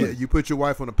 definitely. you put your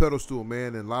wife on a pedestal,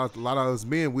 man, and a lot of us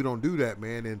men, we don't do that,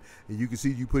 man, and you can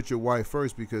see you put your wife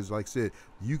first because, like I said,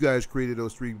 you guys created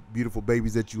those 3 beautiful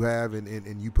babies that you have,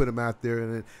 and you put them out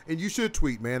there, and you should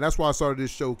tweet, man. That's why I started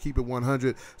this show, Keep It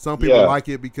 100. Some people like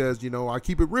it because, you know, I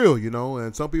keep it real, you know,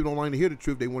 and some people don't like to hear the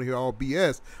truth. They want to hear all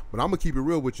BS, but I'm going to keep it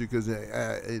real with you because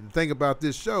the thing about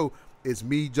this show, it's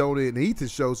me, Jonah, and Ethan's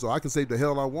show, so I can say the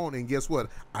hell I want, and guess what?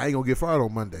 I ain't going to get fired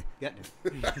on Monday.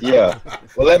 Yeah.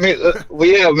 Well,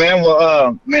 yeah, man.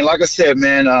 Well, man, like I said,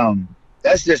 man,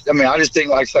 that's just, I mean, I just think,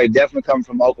 like I say, definitely coming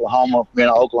from Oklahoma, being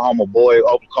an Oklahoma boy,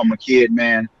 Oklahoma kid,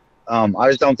 man. I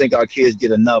just don't think our kids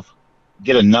get enough,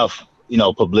 you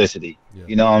know, publicity. Yeah.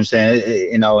 You know what I'm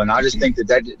saying? You know, and I just think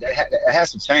that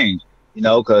has to change, you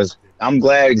know, because I'm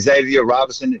glad Xavier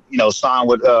Robinson, you know, signed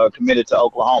with, committed to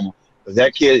Oklahoma. Because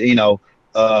that kid, you know,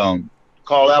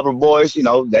 Carl Albert boys, you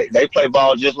know, they play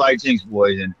ball just like Jinx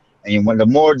boys. And when the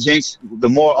more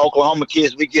Oklahoma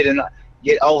kids we get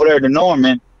over there to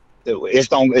Norman, it's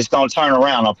gonna turn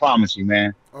around. I promise you,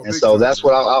 man. Oh, and so that's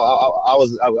what I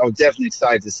was definitely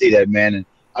excited to see that, man. And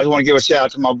I just want to give a shout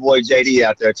out to my boy JD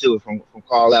out there too, from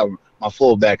Carl Albert, my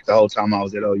fullback the whole time I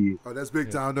was at OU. Oh, that's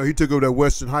big time. I know he took over that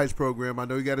Western Heights program. I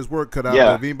know he got his work cut out.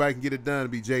 But if anybody can get it done,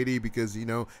 it'd be JD because, you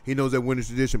know, he knows that winning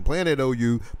tradition, playing at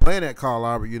OU, playing at Carl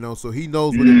Albert, you know, so he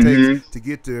knows what it takes to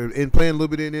get there and playing a little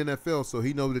bit in the NFL, so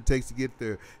he knows what it takes to get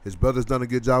there. His brother's done a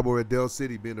good job over at Dell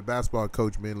City being the basketball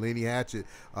coach, man. Lenny Hatchett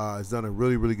has done a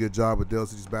really, really good job with Dell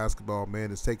City's basketball,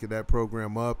 man. Has taken that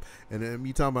program up. And then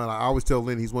you talking about, I always tell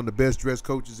Lenny he's one of the best dressed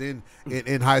coaches in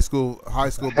high school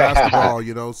basketball,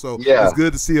 you know, so it's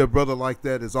good to see a brother like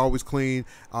that is always clean,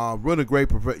 run a great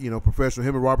professional.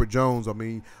 Him and Robert Jones. I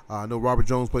mean, I know Robert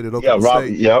Jones played at Oklahoma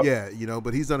State. Yeah, you know,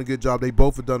 but he's done a good job. They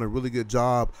both have done a really good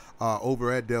job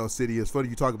over at Dell City. It's funny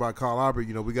you talk about Carl Albert.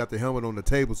 You know, we got the helmet on the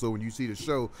table, so when you see the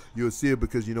show, you'll see it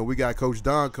because, you know, we got Coach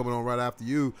Dunn coming on right after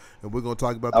you, and we're going to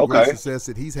talk about the great success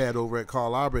that he's had over at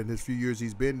Carl Albert in his few years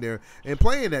he's been there and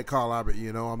playing at Carl Albert.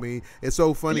 You know, I mean, it's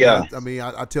so funny. Yeah.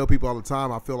 I tell people all the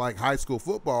time, I feel like high school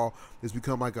football has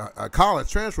become like a college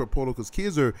transfer portal because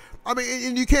kids are, I mean,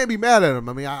 and you can't be mad at them.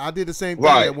 I mean, I did the same thing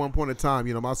at one point in time.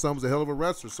 You know, my son was a hell of a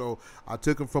wrestler, so I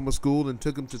took him from a school and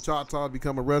took him to Choctaw to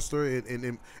become a wrestler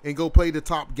and go play the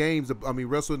top games. I mean,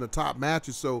 wrestle in the top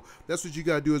matches. So that's what you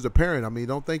got to do as a parent. I mean,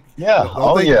 don't think,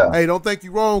 hey, don't think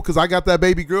you're wrong because I got that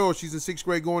baby girl. She's in 6th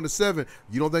grade going to 7.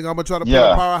 You don't think I'm gonna try to put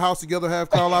a powerhouse together, have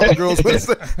Carl Albert girls?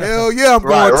 Hell yeah, I'm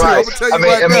going to. I'm gonna tell you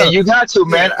I mean, you got to,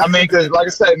 man. I mean, because like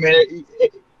I said, man.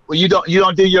 Well, you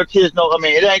don't do your kids no. I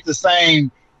mean, it ain't the same,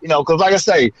 you know. Because like I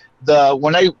say,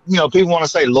 when they, you know, people want to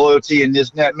say loyalty and this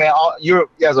and that, man. You're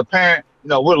as a parent, you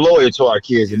know, we're loyal to our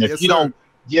kids, and if you don't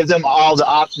give them all the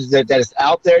options that is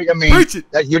out there, I mean,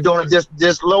 that you're doing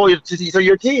disloyal to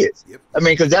your kids. Yep. I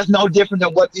mean, because that's no different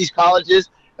than what these colleges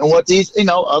and what these, you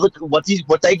know, what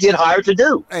they get hired to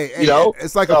do. Hey, you know,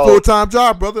 it's like a full-time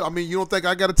job, brother. I mean, you don't think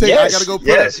I got to take? I got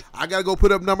to go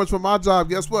put up numbers for my job.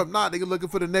 Guess what? If not, they're looking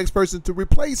for the next person to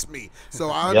replace me. So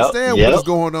I understand what is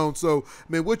going on. So,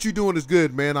 man, what you doing is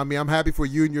good, man. I mean, I'm happy for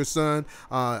you and your son.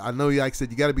 I know, like I said,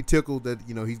 you got to be tickled that,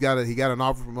 you know, he got an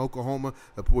offer from Oklahoma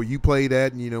where you played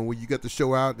at, and, you know, when you got the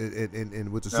show out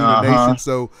and with the Sooner Nation.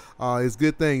 So it's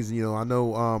good things. You know, I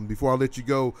know. Before I let you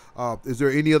go, is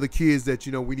there any other kids that,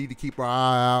 you know, we need to keep our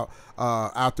eye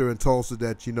out there in Tulsa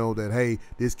that, you know, that, hey,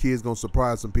 this kid's gonna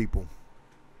surprise some people?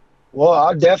 Well,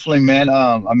 I definitely, man.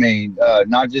 I mean,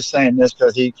 not just saying this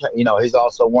because he, you know, he's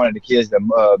also one of the kids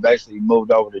that basically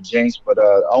moved over to Jinx, but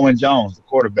Owen Jones, the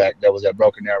quarterback that was at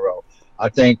Broken Arrow. I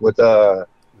think with the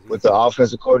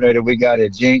offensive coordinator we got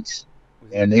at Jinx,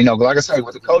 and, you know, like I said,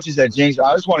 with the coaches at Jinx,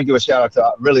 I just want to give a shout out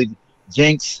to really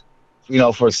Jinx, you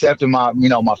know, for accepting my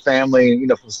family, you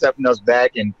know, for accepting us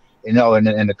back, and, you know, and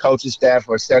the coaching staff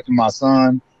for accepting my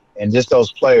son and just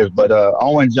those players. But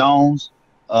Owen Jones,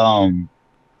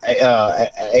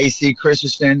 AC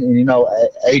Christensen, and, you know,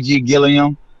 AG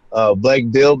Gilliam,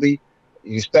 Blake Bilby,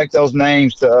 you expect those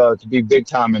names to be big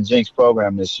time in Jinx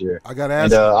program this year. I got to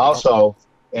ask. And also,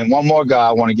 and one more guy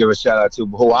I want to give a shout out to,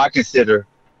 who I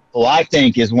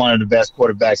think is one of the best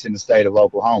quarterbacks in the state of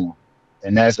Oklahoma,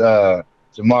 and that's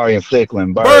Jamarian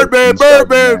Flicklin.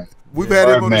 Birdman. We've had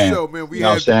him on the show, man.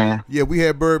 We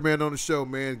had Birdman on the show,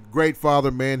 man. Great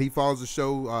father, man. He follows the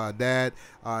show, Dad,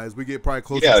 as we get probably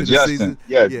closer to the season.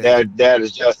 Dad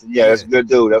is Justin. Yeah, that's a good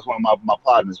dude. That's one of my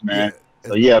partners, man.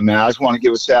 So, yeah, man, I just want to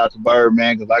give a shout out to Bird,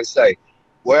 man, because, like I say,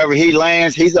 wherever he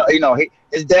lands, he's, you know,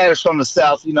 his dad is from the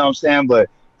South, you know what I'm saying, but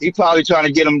he probably trying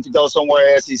to get him to go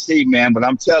somewhere SEC, man. But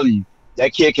I'm telling you,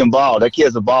 that kid can ball. That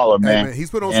kid's a baller, man. Hey, man, he's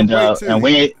put on some weight, too. And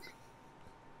we ain't.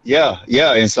 yeah.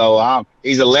 And so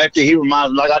he's a lefty. He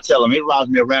reminds, like I tell him, he reminds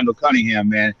me of Randall Cunningham,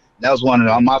 man. That was one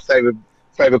of my favorite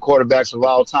quarterbacks of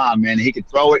all time, man. He could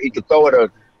throw it. He could throw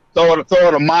it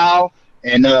a mile.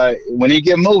 And when he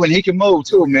get moving, he can move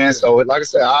too, man. So like I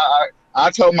said, I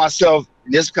told myself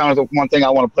this is kind of the one thing I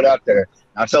want to put out there.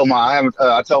 I told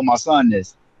my son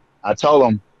this. I told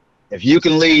him, if you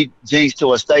can lead Jinx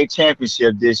to a state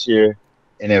championship this year,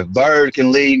 and if Bird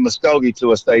can lead Muskogee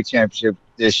to a state championship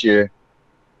this year,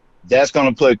 that's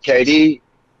going to put KD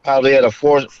probably at a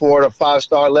 4 to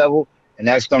 5-star level, and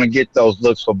that's going to get those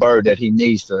looks for Bird that he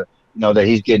needs to, that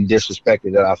he's getting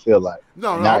disrespected. That I feel like.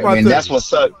 That's what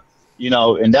sucks.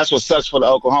 And that's what sucks for the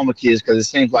Oklahoma kids, because it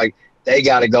seems like they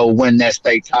got to go win that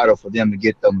state title for them to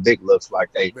get them big looks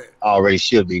like they already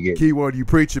should be getting. Keyword, you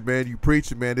preach it, man. You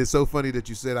preach it, man. It's so funny that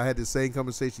you said I had the same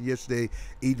conversation yesterday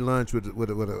eating lunch with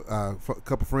a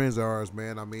couple friends of ours,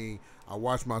 man. I mean, I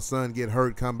watched my son get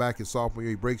hurt, come back in sophomore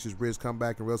year. He breaks his wrist, come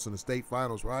back and wrestle in the state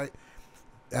finals, right?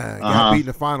 Got beat in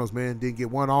the finals, man. Didn't get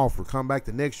one offer. Come back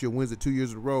the next year, wins it 2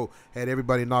 years in a row. Had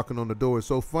everybody knocking on the door. It's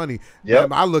so funny. Yep.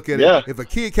 I look at it. If a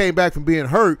kid came back from being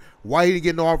hurt, why he didn't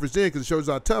get no offers then? Because it shows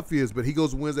how tough he is. But he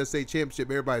goes and wins that state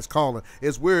championship. Everybody's calling.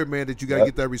 It's weird, man, that you got to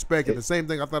get that respect. And the same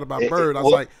thing I thought about Bird. I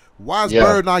was like, why is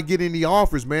Bird not getting any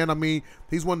offers, man? I mean,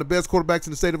 he's one of the best quarterbacks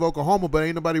in the state of Oklahoma, but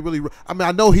ain't nobody really. I mean,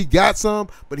 I know he got some,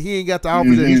 but he ain't got the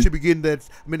offers that he should be getting. That.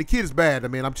 I mean, the kid is bad. I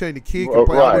mean, I'm telling you, the kid can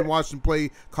play. I've been watching him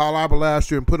play Colorado last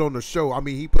year and put on the show. I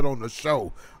mean, he put on the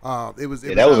show. That was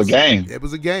a game. It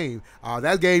was a game.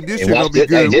 That game this year gonna be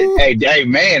good. Hey,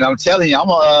 man, I'm telling you,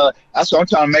 that's what I'm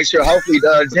trying to make sure. Hopefully,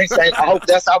 Jinx I hope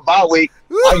that's our bye week.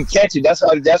 I can catch it. That's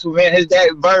what man, his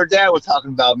Bird dad was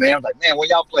talking about, man. I'm like, man, when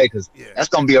y'all play, because that's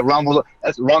gonna be a rumble.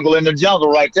 That's a rumble in the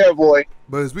jungle right there, boy.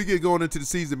 But as we get going into the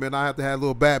season, man, I have to have a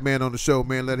little Batman on the show,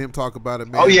 man. Let him talk about it,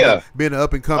 man. Oh, yeah. Being an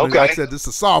up-and-coming. Okay. Like I said, this is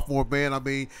a sophomore, man. I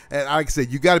mean, and like I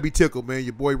said, you got to be tickled, man.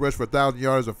 Your boy rushed for 1,000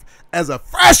 yards as a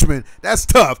freshman. That's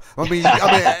tough.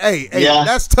 Hey,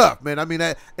 that's tough, man. I mean,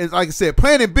 and like I said,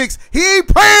 playing in Bigs, he ain't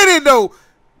playing in no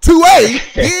 2A.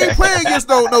 He ain't playing against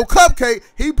no cupcake.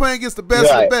 He playing against the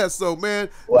best of the best. So, man.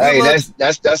 Well, hey,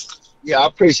 that's. Yeah, I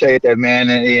appreciate that, man.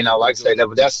 And like I say that,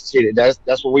 but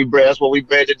that's what we bred. That's what we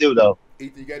bred to do, though.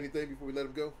 Ethan, you got anything before we let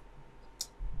him go?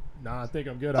 Nah, I think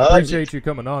I'm good. I appreciate you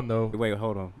coming on, though. Wait,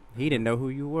 hold on. He didn't know who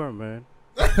you were, man.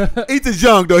 Ethan's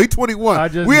young, though. He's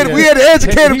 21. We had to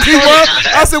educate him,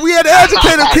 Kewan. I said, we had to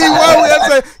educate him, Kewan. We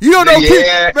had to say, you don't know,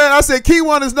 man. I said,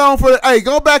 Kewan is known for, hey,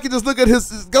 go back and look at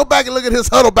his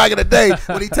huddle back in the day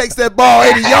when he takes that ball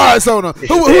 80 yards on him.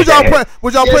 Who's y'all playing?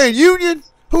 Was y'all playing Union?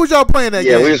 Who was y'all playing that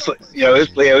game? We was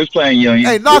playing Union.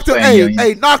 Hey, knocked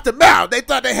them out. They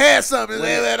thought they had something.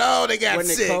 They got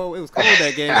sick. It was cold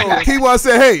that game. Kewan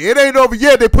said, hey, it ain't over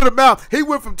yet. They put him out. He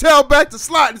went from tailback to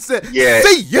slot and said,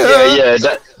 see ya.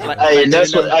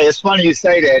 It's funny you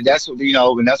say that. That's what,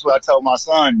 and that's what I told my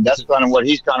son. That's kind of what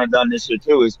he's kind of done this year,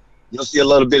 too, is you'll see a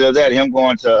little bit of that, him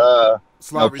going to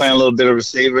playing a little bit of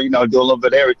receiver, doing a little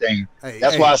bit of everything.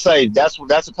 That's why I say that's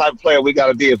the type of player we got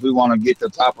to be if we want to get the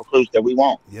top recruits that we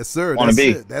want. Yes, sir.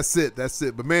 That's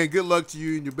it. But, man, good luck to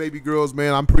you and your baby girls,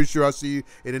 man. I'm pretty sure I'll see you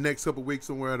in the next couple of weeks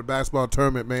somewhere at a basketball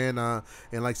tournament, man.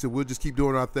 And like I said, we'll just keep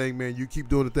doing our thing, man. You keep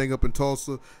doing the thing up in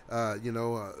Tulsa.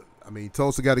 I mean,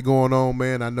 Tulsa got it going on,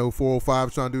 man. I know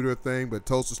 405's trying to do their thing, but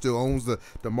Tulsa still owns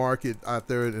the market out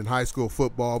there in high school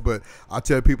football. But I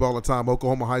tell people all the time,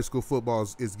 Oklahoma high school football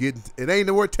is getting – it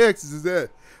ain't where Texas is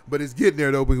at, but it's getting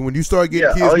there, though. Because when you start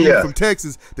getting kids moving from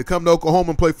Texas to come to Oklahoma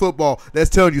and play football, that's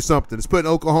telling you something. It's putting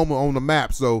Oklahoma on the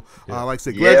map. So, like I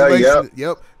said,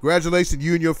 congratulations. Congratulations,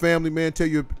 you and your family, man. Tell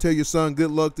your son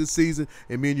good luck this season,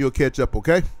 and me and you'll catch up,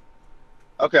 okay?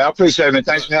 Okay, I appreciate it, man.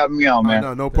 Thanks for having me on,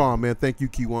 man. No problem, man. Thank you,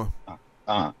 Kewan.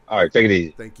 All right, take it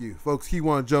easy. Thank you. Folks,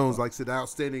 Kewan Jones, like I said,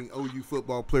 outstanding OU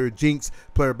football player, Jinx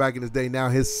player back in his day. Now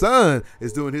his son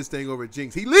is doing his thing over at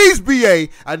Jinx. He leaves BA.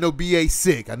 I know BA's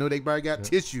sick. I know they probably got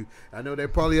tissue. I know they're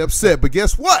probably upset. But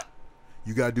guess what?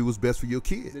 You got to do what's best for your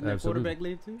kid. Didn't that quarterback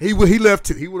leave too? He left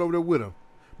too. He went over there with him.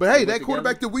 But, hey, that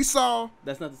quarterback that we saw,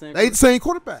 that's not the same. They ain't the same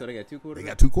quarterback. So they got two quarterbacks? They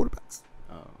got two quarterbacks.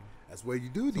 Oh. That's what you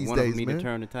do these one days, of them man. To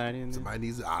turn the tight end. Somebody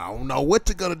needs. I don't know what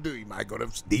you're gonna do. You might go to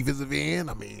defensive end.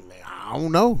 I mean, I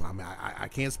don't know. I mean, I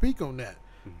can't speak on that.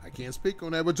 I can't speak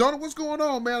on that. But Jonah, what's going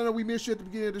on, man? I know we missed you at the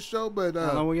beginning of the show, but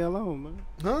how long were y'all alone, man?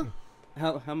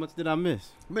 Huh? How much did I miss?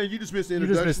 Man, you just missed the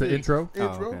introduction. You just missed the intro.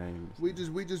 Intro. Oh, okay. We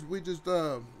just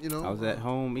I was at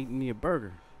home eating me a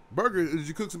burger. Burger? Did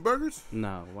you cook some burgers?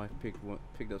 No, wife picked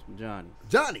up some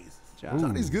Johnny's.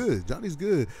 Johnny's good. Johnny's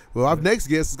good. Well, our next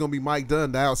guest is going to be Mike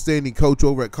Dunn, the outstanding coach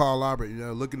over at Carl Albert,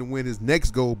 looking to win his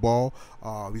next gold ball.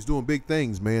 He's doing big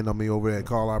things, man. Over at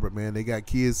Carl Albert, man. They got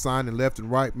kids signing left and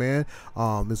right, man. It's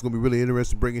going to be really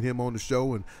interesting bringing him on the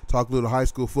show and talk a little high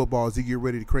school football as he get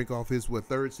ready to crank off his,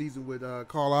 third season with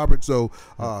Carl Albert. So,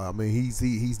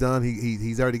 he's done.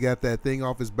 He's already got that thing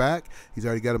off his back. He's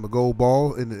already got him a gold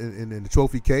ball in the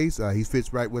trophy case. He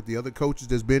fits right with the other coaches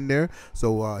that's been there.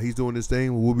 So, he's doing this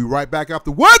thing. We'll be right back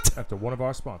after what? After one of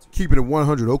our sponsors. Keep it at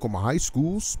 100 Oklahoma High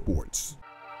School Sports.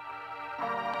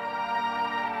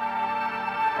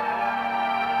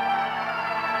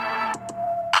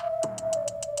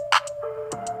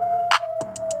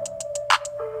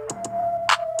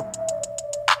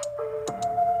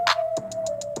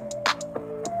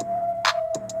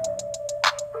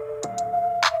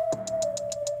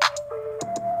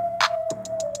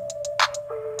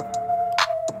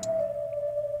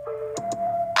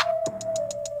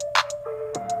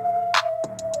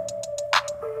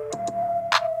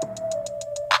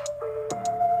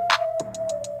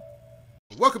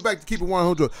 Welcome back to Keep It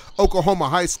 100 Oklahoma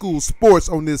High School Sports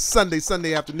on this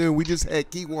Sunday afternoon. We just had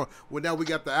Kewan. Well, now we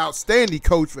got the outstanding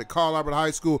coach at Carl Albert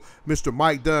High School, Mr.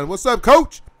 Mike Dunn. What's up,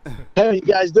 Coach? How you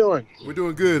guys doing? We're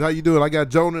doing good. How you doing? I got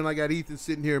Jonah and I got Ethan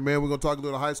sitting here, man. We're going to talk a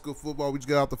little high school football. We just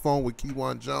got off the phone with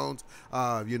Kewan Jones.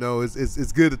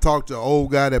 It's good to talk to an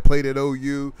old guy that played at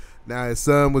OU. Now his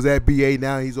son was at BA.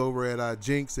 Now he's over at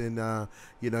Jinx, and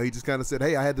he just kind of said,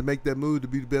 "Hey, I had to make that move to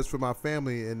be the best for my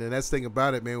family." And then that's the thing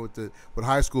about it, man, with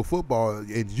high school football. And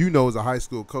as a high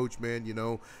school coach, man,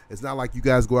 it's not like you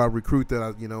guys go out and recruit that.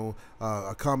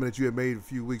 A comment that you had made a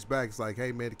few weeks back. It's like,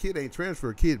 "Hey, man, the kid ain't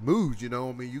transferred. Kid moves."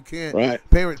 You can't. Right.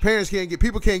 Parents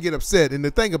people can't get upset. And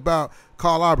the thing about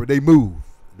Carl Albert, they move.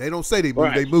 They don't say they move.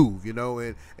 Right. They move.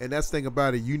 And that's the thing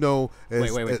about it.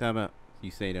 Wait, time out. You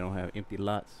say they don't have empty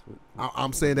lots?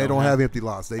 I'm saying they don't have empty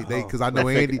lots. They because I know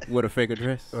Andy with a fake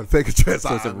address. A fake address.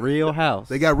 So it's a real house.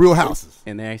 They got real houses,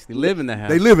 and they actually live in the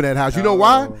house. They live in that house. You know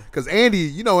why? Because Andy,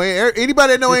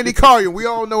 anybody that know Andy Collier, we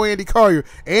all know Andy Collier.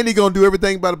 Andy gonna do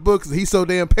everything by the book because he's so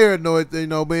damn paranoid.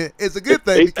 Man, it's a good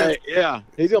thing. Because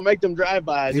he's gonna make them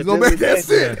drive-bys. He's gonna make that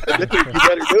shit. You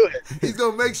better do it. He's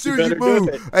gonna make sure you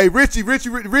move. Hey, Richie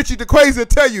the Crazy will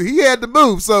tell you he had to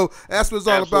move. So that's what it's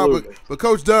all about. But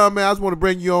Coach Dunn, man, I just want to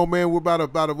bring you on, man. We're about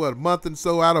a month and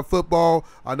so out of football.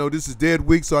 I know this is dead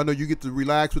week, so I know you get to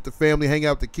relax with the family, hang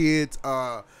out with the kids.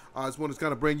 I just want to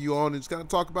kind of bring you on and just kind of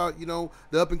talk about, the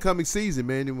up-and-coming season,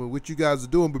 man, and what you guys are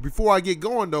doing. But before I get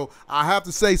going, though, I have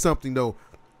to say something, though.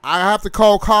 I have to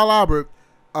call Carl Albert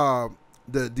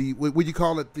the what you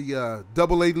call it, the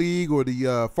AA league or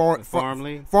the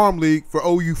farm league for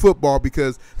OU football,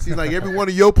 because it seems like every one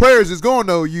of your players is going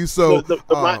to OU. So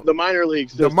the minor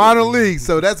leagues, the minor leagues.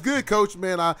 So that's good, Coach.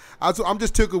 Man, I'm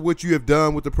just tickled what you have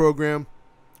done with the program.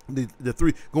 The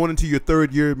three going into your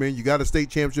third year, man. You got a state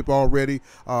championship already.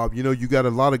 You got a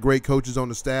lot of great coaches on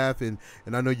the staff, and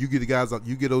I know you get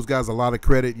those guys a lot of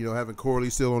credit. Having Corley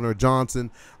still on there, Johnson,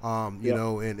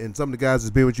 and some of the guys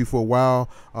that's been with you for a while.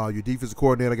 Your defensive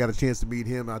coordinator, I got a chance to meet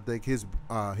him. I think his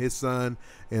son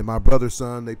and my brother's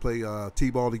son, they play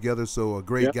t-ball together. So a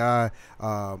great guy,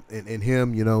 and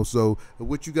him. So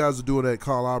what you guys are doing at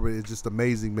Carl Albert is just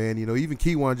amazing, man. Even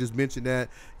Kewan just mentioned that.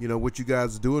 What you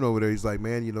guys are doing over there. He's like,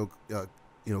 man,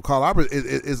 Carl Albert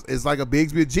is like a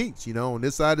Bigsby Jinx, on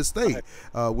this side of the state.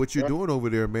 What you're doing over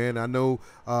there, man. I know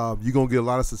you're going to get a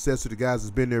lot of success to the guys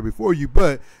that's been there before you,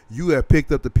 but you have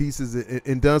picked up the pieces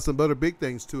and done some other big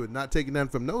things to it. Not taking nothing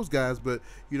from those guys, but,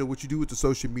 what you do with the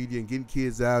social media and getting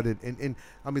kids out. And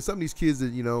I mean, some of these kids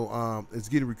that, is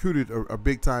getting recruited are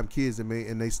big-time kids,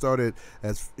 and they started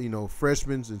as,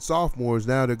 freshmen and sophomores.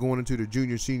 Now they're going into their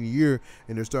junior, senior year,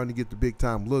 and they're starting to get the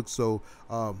big-time look. So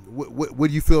what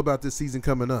do you feel about this season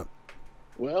coming up?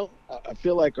 Well, I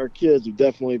feel like our kids have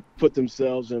definitely put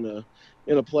themselves in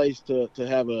a place to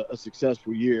have a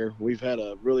successful year. We've had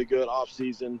a really good off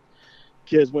season.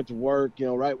 Kids went to work,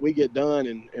 right? We get done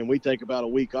and we take about a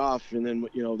week off, and then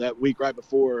that week right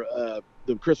before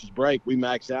the Christmas break, we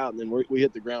max out, and then we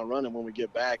hit the ground running when we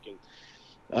get back.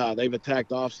 And they've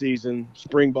attacked off season.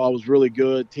 Spring ball was really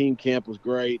good. Team camp was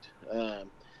great.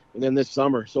 And then this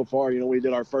summer, so far, we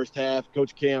did our first half.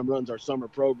 Coach Cam runs our summer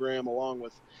program along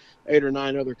with 8 or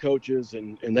 9 other coaches,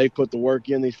 and they've put the work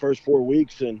in these first 4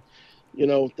 weeks. And,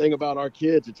 thing about our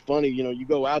kids, it's funny, you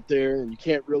go out there and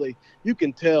you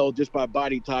can tell just by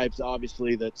body types,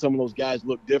 obviously, that some of those guys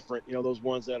look different, those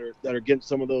ones that are getting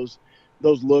some of those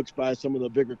looks by some of the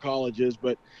bigger colleges,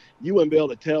 but you wouldn't be able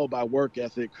to tell by work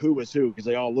ethic who was who, because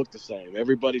they all look the same.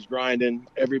 Everybody's grinding,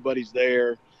 everybody's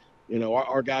there.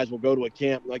 our guys will go to a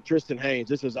camp like Tristan Haynes.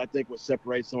 This is, I think, what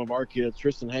separates some of our kids.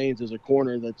 Tristan Haynes is a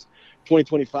corner that's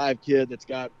 2025 kid that's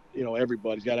got,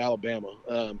 everybody. He's got Alabama.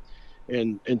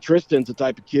 And Tristan's the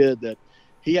type of kid that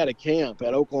he had a camp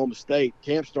at Oklahoma State.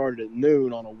 Camp started at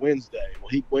noon on a Wednesday. Well,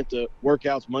 he went to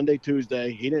workouts Monday,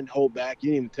 Tuesday. He didn't hold back. He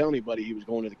didn't even tell anybody he was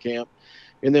going to the camp.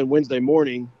 And then Wednesday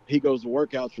morning, he goes to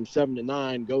workouts from 7 to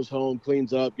 9, goes home,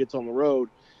 cleans up, gets on the road,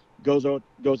 goes out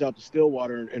to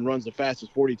Stillwater and runs the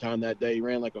fastest 40 time that day. He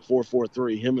ran like a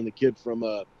 4.43. Him and the kid from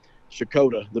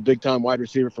Shakota, the big-time wide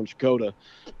receiver from Shakota,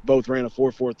 both ran a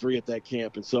 4.43 at that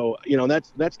camp. And so,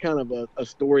 that's kind of a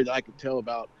story that I could tell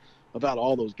about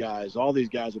all those guys. All these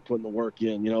guys are putting the work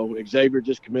in. Xavier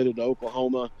just committed to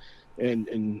Oklahoma,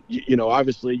 and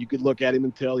obviously you could look at him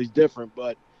and tell he's different,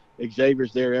 but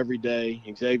Xavier's there every day.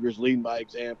 Xavier's leading by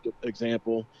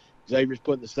example. Xavier's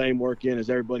putting the same work in as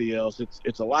everybody else.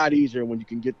 It's a lot easier when you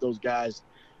can get those guys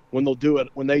when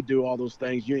they do all those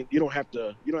things. You don't have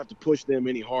to push them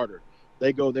any harder.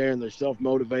 They go there and they're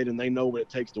self-motivated and they know what it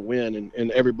takes to win,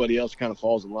 and everybody else kind of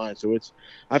falls in line. So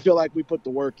I feel like we put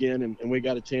the work in and we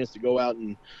got a chance to go out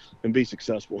and be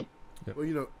successful. Yep.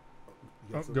 Well,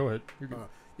 go ahead. You're good.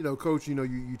 Coach,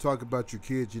 you talk about your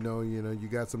kids, you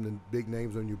got some of the big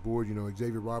names on your board,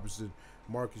 Xavier Robertson,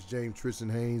 Marcus James, Tristan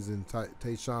Haynes, and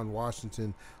Tayshawn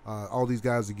Washington. All these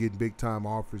guys are getting big-time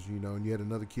offers, and you had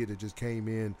another kid that just came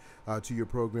in to your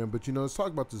program. But, let's talk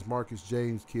about this Marcus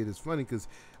James kid. It's funny because,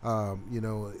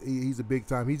 he's a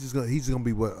big-time. He's gonna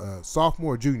be what,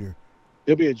 sophomore or junior?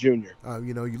 He'll be a junior.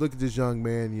 You look at this young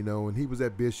man, and he was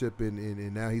at Bishop,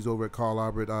 and now he's over at Carl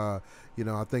Albert.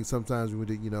 I think sometimes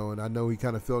and I know he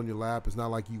kind of fell in your lap. It's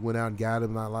not like you went out and got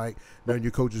him. Not like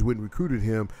your coaches went and recruited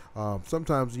him.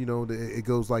 Sometimes, it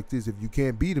goes like this. If you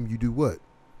can't beat him, you do what?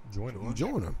 Join him. You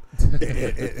join him.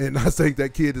 and I think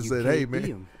that kid has said, hey,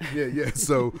 man. Yeah.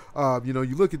 So,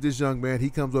 you look at this young man.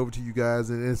 He comes over to you guys,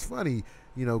 and it's funny.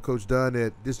 Coach Dunn,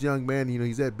 that this young man,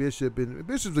 he's at Bishop, and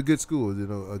Bishop's a good school,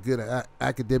 a good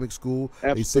academic school.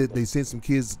 Absolutely. They sent some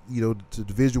kids, to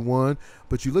Division I.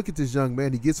 But you look at this young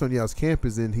man, he gets on y'all's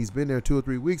campus, and he's been there 2 or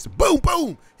 3 weeks. And boom,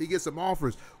 boom, he gets some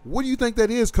offers. What do you think that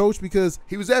is, Coach? Because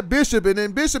he was at Bishop, and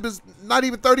then Bishop is not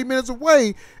even 30 minutes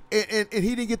away, and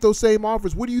he didn't get those same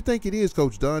offers. What do you think it is,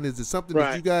 Coach Dunn? Is it something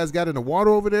that you guys got in the water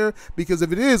over there? Because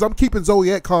if it is, I'm keeping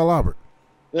Zoe at Carl Albert.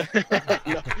 Well,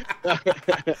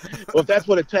 if that's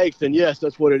what it takes, then yes,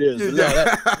 that's what it is.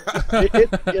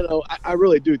 I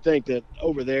really do think that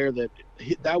over there that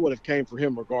would have came for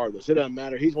him regardless. It doesn't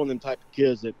matter. He's one of them type of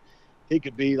kids that he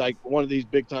could be like one of these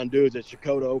big time dudes at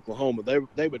Shakota, Oklahoma.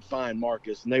 They would find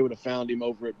Marcus, and they would have found him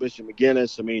over at Bishop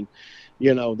McGuinness. I mean,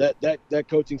 that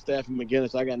coaching staff in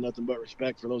McGuinness, I got nothing but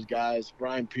respect for those guys.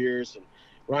 Brian Pierce and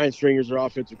Ryan Stringer's our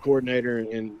offensive coordinator,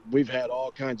 and we've had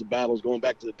all kinds of battles going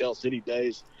back to the Del City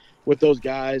days with those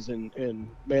guys, and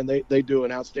man, they do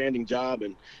an outstanding job.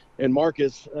 And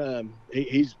Marcus,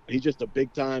 he's just a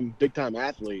big time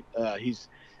athlete. He's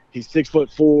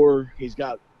 6'4". He's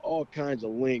got all kinds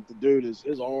of length. The dude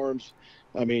his arms,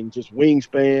 I mean, just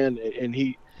wingspan, and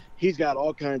he's got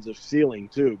all kinds of ceiling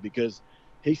too, because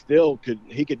he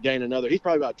could gain another. He's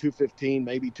probably about 215,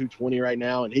 maybe 220 right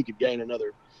now, and he could gain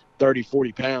another 30,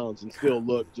 40 pounds and still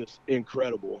look just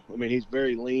incredible. I mean, he's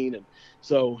very lean, and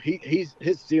so his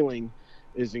ceiling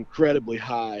is incredibly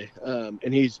high.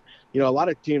 And he's, a lot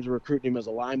of teams are recruiting him as a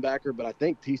linebacker, but I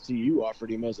think TCU offered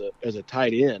him as a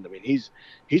tight end. I mean, he's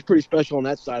pretty special on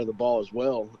that side of the ball as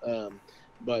well.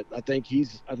 But I think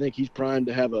he's primed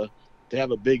to have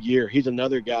a big year. He's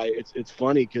another guy. It's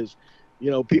funny because,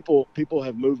 people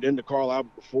have moved into Carl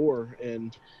Albert before,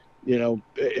 and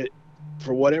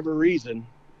for whatever reason,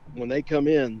 when they come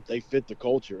in, they fit the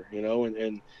culture,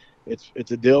 and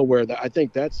it's a deal where I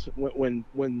think that's when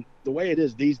the way it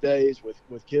is these days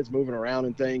with kids moving around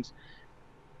and things,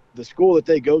 the school that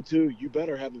they go to, you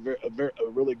better have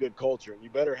a really good culture, and you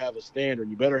better have a standard,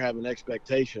 you better have an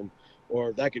expectation,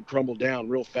 or that could crumble down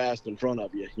real fast in front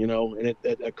of you, and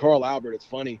at Carl Albert, it's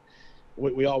funny.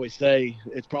 We always say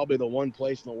it's probably the one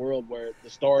place in the world where the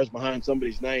stars behind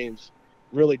somebody's names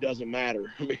really doesn't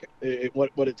matter. I mean,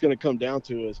 what it's going to come down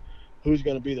to is who's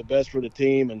going to be the best for the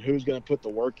team and who's going to put the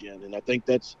work in. And I think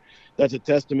that's a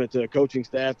testament to a coaching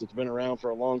staff that's been around for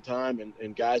a long time,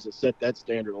 and guys that set that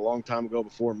standard a long time ago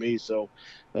before me. So,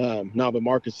 but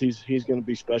Marcus, he's going to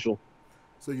be special.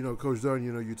 So, Coach Dunn,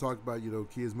 you talk about,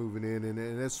 kids moving in,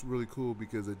 and that's really cool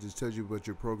because it just tells you what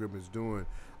your program is doing.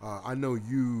 I know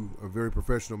you are a very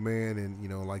professional man,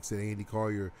 and, like I said, Andy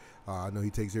Collier, I know he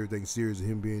takes everything serious,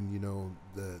 him being,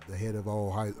 the head of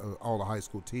all the high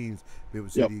school teams,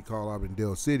 Midwest Yep. City, Colorado, and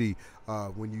Dale City.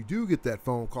 When you do get that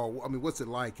phone call, I mean, what's it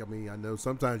like? I mean, I know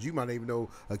sometimes you might not even know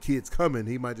a kid's coming.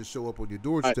 He might just show up on your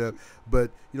doorstep. But,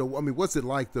 what's it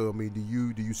like, though? I mean,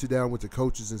 do you sit down with the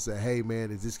coaches and say, hey, man,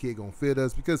 is this kid going to fit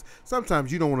us? Because sometimes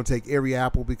you don't want to take every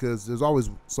apple because there's always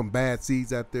some bad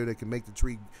seeds out there that can make the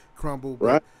tree crumble.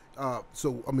 Right.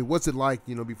 So, what's it like,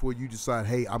 before you decide,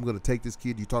 hey, I'm going to take this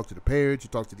kid? You talk to the parents, you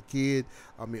talk to the kid.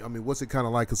 I mean, what's it kind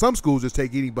of like? Because some schools just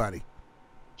take anybody.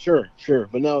 Sure.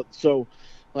 But no, so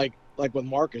like with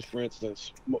Marcus, for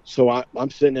instance, so I'm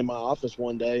sitting in my office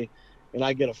one day and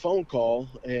I get a phone call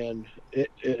and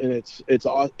it's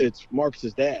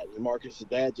Marcus's dad. And Marcus's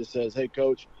dad just says, hey,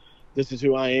 Coach, this is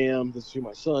who I am. This is who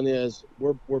my son is.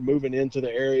 We're moving into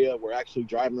the area. We're actually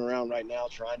driving around right now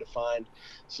trying to find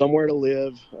somewhere to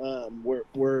live.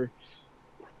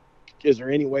 Is there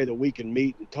any way that we can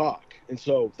meet and talk? And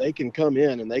so they can come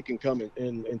in and they can come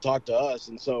in and talk to us.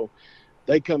 And so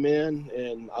they come in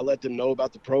and I let them know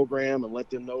about the program and let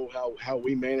them know how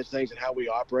we manage things and how we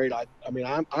operate.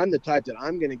 I'm the type that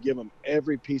I'm going to give them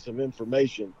every piece of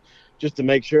information just to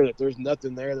make sure that there's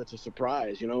nothing there that's a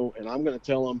surprise, and I'm going to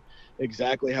tell them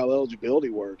exactly how eligibility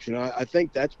works. I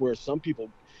think that's where some people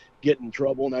get in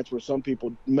trouble, and that's where some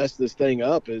people mess this thing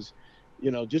up is,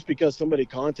 just because somebody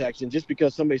contacts you and just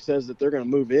because somebody says that they're going to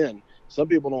move in, some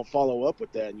people don't follow up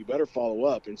with that, and you better follow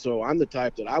up. And so I'm the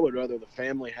type that I would rather the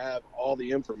family have all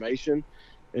the information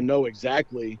and know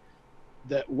exactly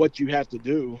that what you have to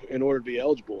do in order to be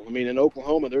eligible. I mean, in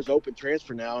Oklahoma, there's open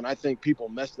transfer now, and I think people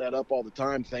mess that up all the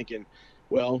time thinking,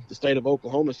 well, the state of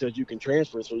Oklahoma says you can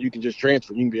transfer, so you can just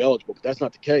transfer, you can be eligible. But that's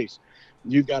not the case.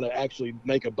 You've got to actually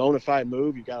make a bona fide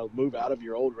move. You've got to move out of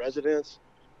your old residence.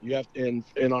 You have to,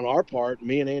 and on our part,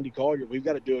 me and Andy Collier, we've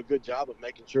got to do a good job of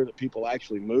making sure that people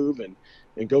actually move and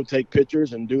go take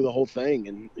pictures and do the whole thing.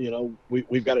 And,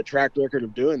 we've got a track record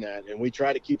of doing that. And we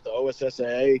try to keep the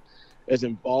OSSAA as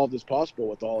involved as possible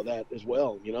with all of that as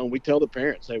well. We tell the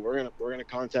parents, hey, we're gonna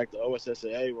contact the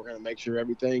OSSAA. We're gonna make sure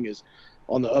everything is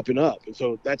on the up and up. And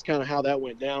so that's kind of how that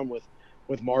went down with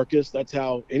Marcus. That's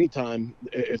how anytime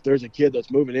if there's a kid that's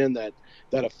moving in that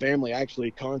a family actually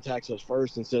contacts us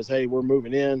first and says, hey, we're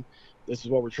moving in, this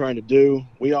is what we're trying to do,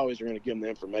 we always are going to give them the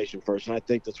information first. And I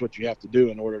think that's what you have to do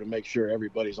in order to make sure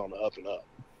everybody's on the up and up.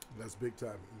 That's big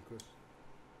time.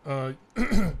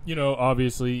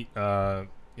 Obviously,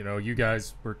 you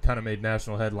guys were kind of made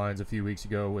national headlines a few weeks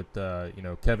ago with,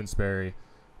 Kevin Sperry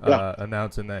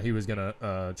announcing that he was going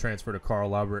to transfer to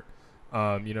Carl Albert.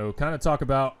 Kind of talk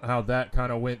about how that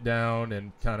kind of went down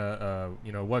and kind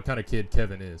of, what kind of kid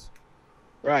Kevin is.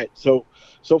 Right. So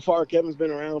far, Kevin's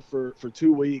been around for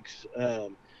 2 weeks.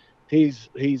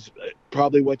 He's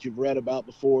probably what you've read about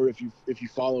before if you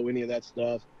follow any of that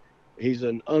stuff. He's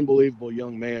an unbelievable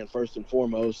young man, first and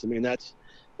foremost. I mean,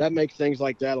 that makes things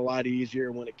like that a lot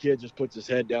easier when a kid just puts his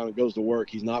head down and goes to work.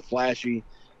 He's not flashy.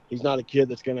 He's not a kid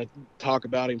that's going to talk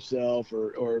about himself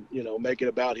or make it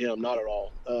about him. Not at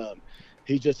all.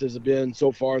 He just has been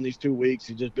so far in these 2 weeks.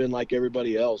 He's just been like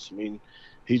everybody else. I mean,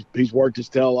 he's worked his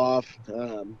tail off.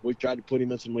 We've tried to put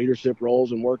him in some leadership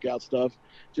roles and workout stuff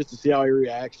just to see how he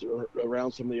reacts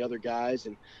around some of the other guys.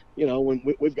 And, when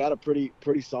we've got a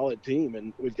pretty solid team,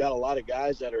 and we've got a lot of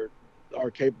guys that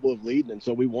are capable of leading. And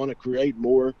so we want to create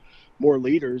more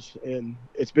leaders. And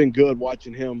it's been good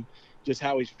watching him, just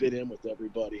how he's fit in with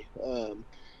everybody.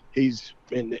 He's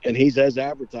as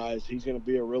advertised. He's going to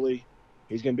be a really,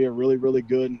 really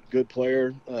good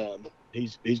player.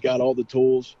 He's got all the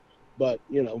tools, but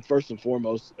first and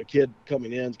foremost, a kid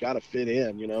coming in's got to fit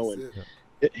in.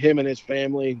 Him and his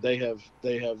family, they have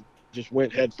just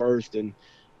went head first, and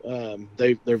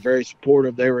they're very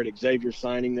supportive. They were at Xavier's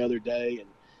signing the other day,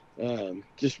 and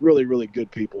just really, really good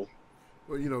people.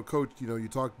 Well, Coach, you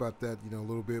talked about that, a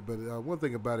little bit, but one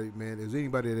thing about it, man, is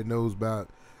anybody that knows about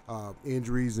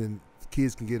injuries and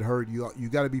kids can get hurt, you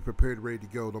got to be prepared, ready to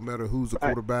go, no matter who's the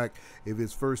quarterback. If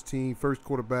it's first team, first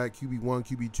quarterback, QB1,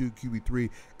 QB2, QB3,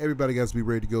 everybody got to be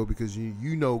ready to go because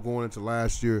going into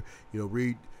last year,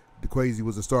 Reed DeQuazy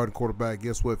was a starting quarterback.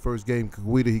 Guess what? First game,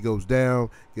 Kawita, he goes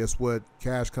down. Guess what?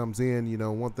 Cash comes in.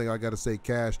 One thing I got to say,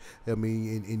 Cash, I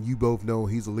mean, and you both know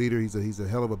he's a leader. He's a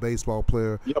hell of a baseball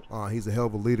player. Yep. He's a hell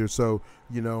of a leader. So,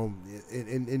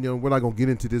 and we're not going to get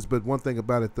into this, but one thing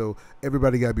about it, though,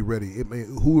 everybody got to be ready.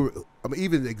 I mean,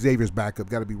 even Xavier's backup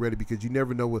got to be ready because you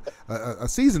never know what a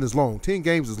season is long. 10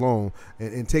 games is long,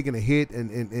 and taking a hit,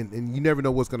 and you never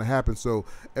know what's going to happen. So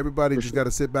everybody just got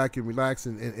to sit back and relax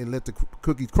and let the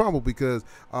cookies crumble because,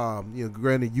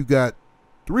 granted, you got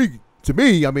 3. To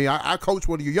me, I mean, I coach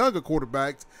one of your younger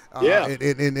quarterbacks,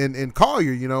 in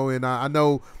Collier, and I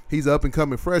know he's an up and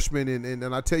coming freshman,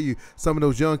 and I tell you, some of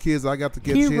those young kids I got to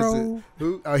get a chance to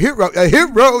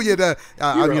hero,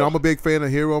 yeah. I'm a big fan of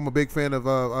Hero. I'm a big fan of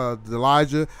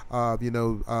Elijah.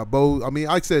 Bo. I mean,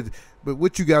 like I said. But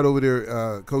what you got over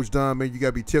there, Coach Dunn, man, you got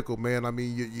to be tickled, man. I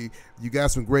mean, you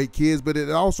got some great kids, but it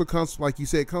also comes, like you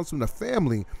said, it comes from the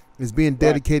family. Is being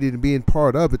dedicated and being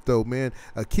part of it, though, man.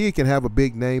 A kid can have a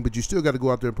big name, but you still got to go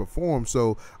out there and perform.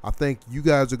 So I think you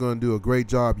guys are going to do a great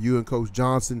job. You and Coach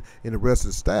Johnson and the rest of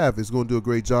the staff is going to do a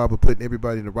great job of putting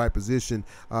everybody in the right position.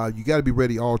 You got to be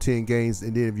ready all 10 games,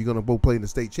 and then if you're going to both play in the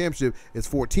state championship, it's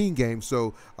 14 games.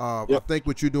 So I think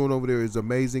what you're doing over there is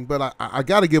amazing. But I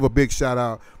got to give a big shout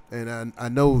out. And I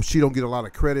know she don't get a lot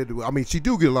of credit. I mean, she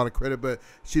do get a lot of credit, but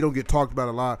she don't get talked about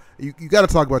a lot. You got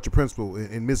to talk about your principal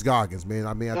and Miss Goggins, man.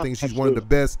 I mean, I think she's one of the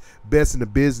best in the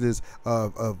business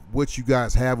of what you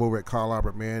guys have over at Carl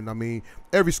Albert, man. I mean,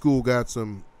 every school got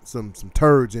some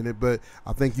turds in it, but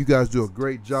I think you guys do a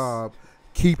great job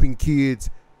keeping kids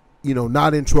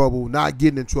not in trouble, not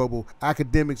getting in trouble.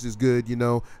 Academics is good,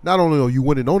 Not only are you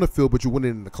winning on the field, but you're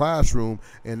winning in the classroom,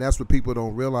 and that's what people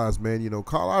don't realize, man.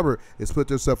 Carl Albert has put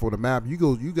themselves on the map. You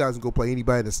guys can go play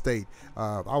anybody in the state.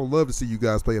 I would love to see you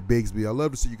guys play a Bigsby. I'd love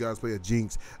to see you guys play a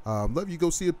Jinx. Love you go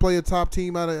see play a top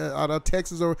team out of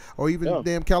Texas or even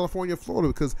damn California, Florida,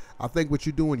 because I think what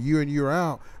you're doing year in, year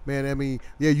out, man, I mean,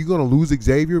 yeah, you're going to lose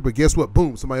Xavier, but guess what?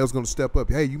 Boom, somebody else is going to step up.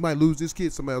 Hey, you might lose this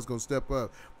kid, somebody else is going to step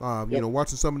up.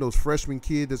 Watching some of those freshman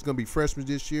kids that's going to be freshmen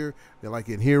this year, they're like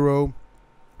in Hero.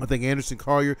 I think Anderson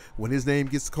Collier, when his name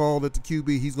gets called at the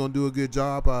QB, he's going to do a good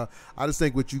job. I just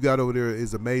think what you got over there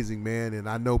is amazing, man, and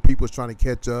I know people's trying to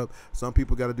catch up. Some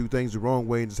people got to do things the wrong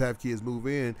way and just have kids move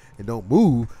in and don't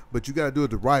move, but you got to do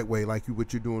it the right way like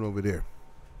what you're doing over there.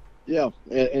 Yeah,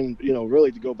 and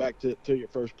really to go back to your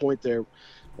first point there,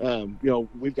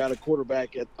 we've got a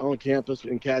quarterback on campus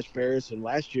in Cash Ferris, and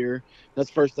last year, that's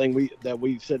the first thing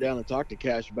we sat down and talked to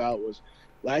Cash about was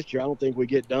last year. I don't think we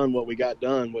get done what we got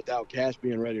done without Cash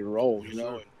being ready to roll,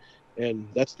 and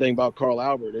that's the thing about Carl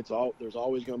Albert. There's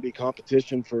always going to be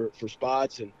competition for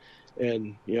spots,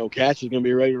 and Cash is going to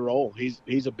be ready to roll.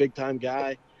 He's a big time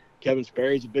guy. Kevin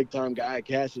Sperry's a big time guy.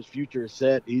 Cash's future is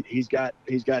set. He's got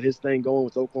his thing going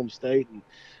with Oklahoma State,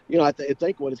 and I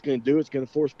think what it's going to do, it's going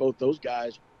to force both those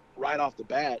guys right off the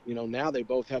bat. Now they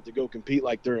both have to go compete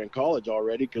like they're in college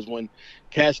already, because when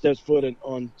Cash steps foot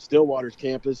on Stillwater's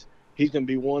campus, he's going to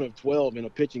be one of 12 in a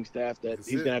pitching staff that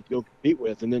he's going to have to go compete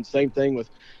with. And then same thing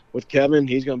with Kevin.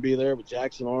 He's going to be there with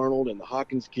Jackson Arnold and the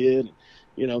Hawkins kid.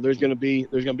 There's going to be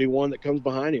one that comes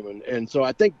behind him. And so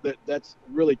I think that's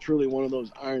really truly one of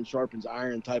those iron sharpens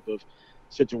iron type of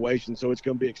situations. So it's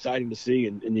going to be exciting to see.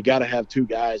 And you got to have two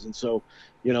guys. And so,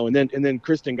 and then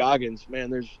Kristen Goggins, man,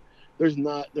 there's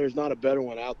not a better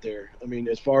one out there. I mean,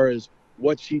 as far as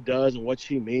what she does and what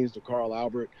she means to Carl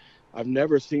Albert, I've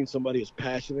never seen somebody as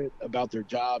passionate about their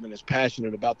job and as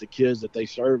passionate about the kids that they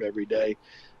serve every day.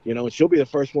 And she'll be the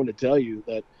first one to tell you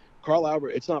that Carl Albert,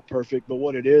 it's not perfect, but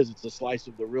what it is, it's a slice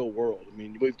of the real world. I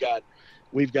mean, we've got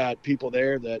people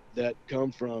there that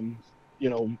come from,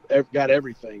 got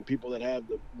everything. People that have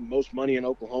the most money in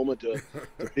Oklahoma to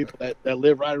people that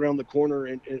live right around the corner,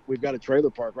 and we've got a trailer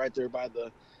park right there by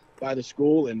the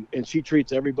school, and she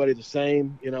treats everybody the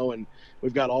same, and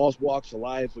we've got all walks of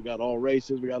life, we got all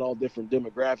races, we got all different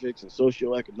demographics and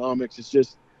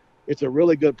socioeconomics. It's a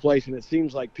really good place, and it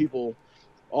seems like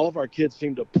all of our kids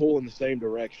seem to pull in the same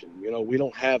direction. We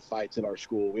don't have fights at our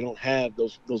school. We don't have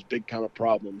those big kind of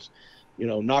problems,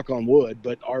 knock on wood,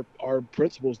 but our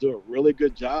principals do a really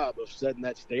good job of setting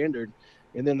that standard,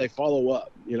 and then they follow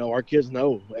up. Our kids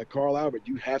know at Carl Albert,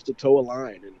 you have to toe a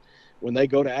line, and when they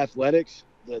go to athletics,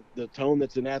 the tone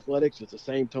that's in athletics is the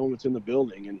same tone that's in the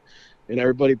building, and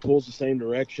everybody pulls the same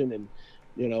direction. And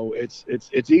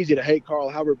it's easy to hate Carl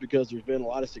Albert because there's been a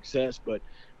lot of success, but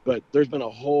there's been a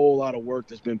whole lot of work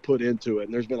that's been put into it,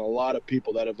 and there's been a lot of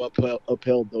people that have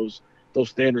upheld those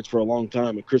standards for a long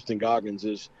time, and Kristen Goggins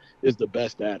is the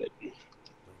best at it.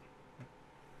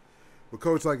 Well,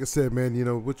 Coach, like I said, man,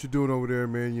 what you're doing over there,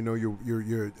 man.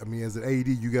 You're. I mean, as an AD,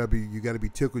 you gotta be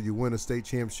tickled. You win a state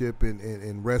championship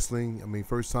in wrestling. I mean,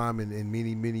 first time in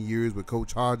many years with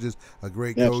Coach Hodges, a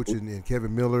great coach, and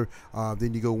Kevin Miller.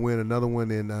 Then you go win another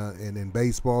one in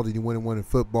baseball. Then you win one in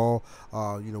football.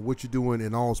 What you're doing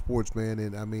in all sports, man.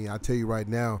 And I mean, I tell you right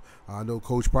now, I know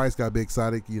Coach Price got to be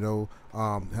excited. Getting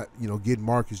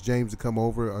Marcus James to come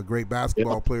over, a great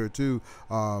basketball player too.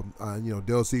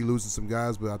 Del C losing some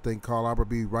guys, but I think Carl Albert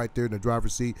be right there in the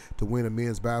driver's seat to win a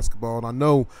men's basketball. And I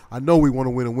know we want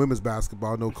to win a women's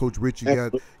basketball. I know Coach Richie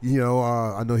got,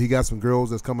 I know he got some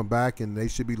girls that's coming back and they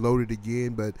should be loaded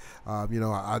again. But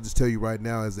I just tell you right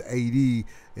now, as the AD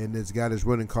and this guy that's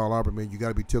running Carl Albert, man, you got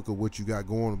to be tickled what you got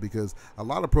going on, because a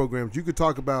lot of programs you could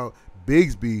talk about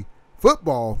Bigsby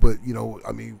football, but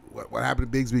I mean, what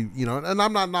happened to Bigsby? And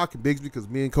I'm not knocking Bigsby, because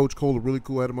me and Coach Cole are really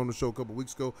cool. I had him on the show a couple of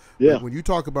weeks ago. Yeah. But when you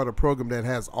talk about a program that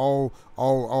has all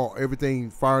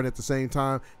everything firing at the same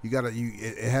time,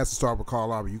 it has to start with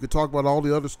Carl Albert. You could talk about all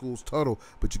the other schools, Tuttle,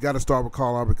 but you got to start with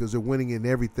Carl Albert, because they're winning in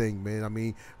everything, man.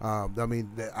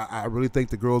 I really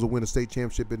think the girls will win a state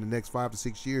championship in the next 5 to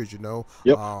 6 years.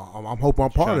 Yep. I'm hoping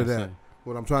I'm part of that.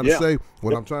 What I'm trying to say.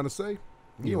 What I'm trying to say.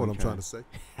 You know what I'm trying to say.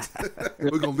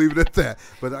 We're going to leave it at that.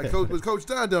 But Coach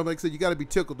Dunn, like I said, you got to be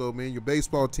tickled, though, man. Your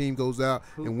baseball team goes out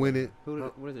and win it.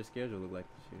 What does their schedule look like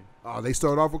this year? They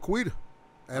start off with Quita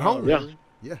at home. Really?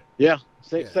 Yeah.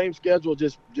 Same schedule,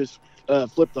 just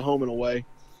flip the home and away.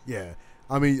 Yeah.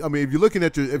 I mean, if you're looking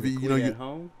at your, at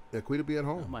home. Yeah, Quita be at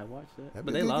home. I might watch that.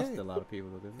 But they lost a lot of people.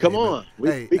 Come on.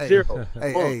 Hey,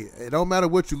 it don't matter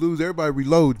what you lose. Everybody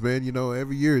reloads, man.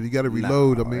 Every year you got to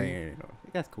reload.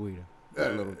 That's Quita.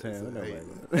 That little town.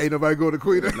 Ain't nobody going to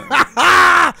Quita.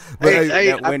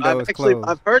 That window is closed.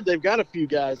 I've heard they've got a few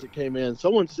guys that came in.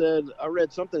 Someone said, I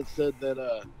read something that said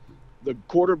that the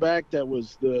quarterback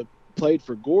that played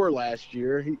for Gore last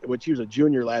year, which he was a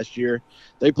junior last year,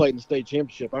 they played in the state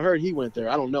championship. I heard he went there.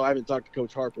 I don't know. I haven't talked to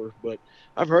Coach Harper, but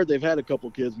I've heard they've had a couple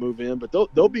kids move in, but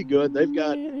they'll be good. They've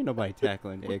got ain't nobody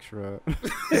tackling extra.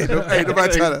 ain't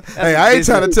nobody trying to. I ain't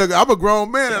trying to tackle. I'm a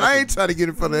grown man, and I ain't trying to get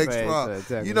in front of extra.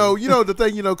 The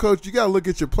thing, Coach, you got to look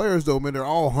at your players though, man. They're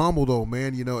all humble though,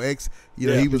 man. He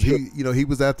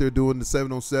was out there doing the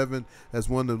 7-on-7 as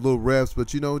one of the little reps, but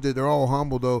they're all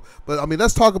humble though. But I mean,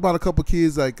 let's talk about a couple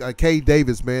kids like Cade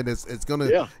Davis, man. It's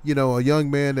gonna, a young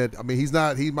man that, I mean,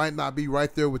 he might not be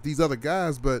right there with these other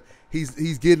guys, but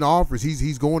he's getting offers.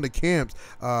 He's going to camps.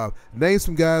 Name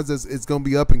some guys it's going to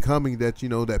be up and coming that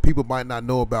that people might not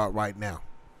know about right now.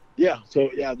 Yeah. So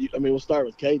we'll start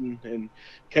with Caden, and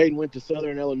Caden went to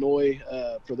Southern Illinois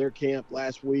for their camp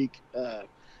last week.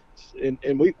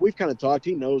 And we've kind of talked.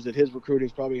 He knows that his recruiting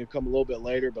is probably going to come a little bit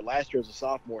later, but last year as a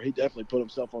sophomore, he definitely put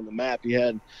himself on the map. He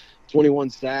had 21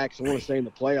 sacks. I want to say in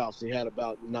the playoffs he had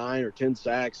about 9 or 10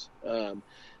 sacks.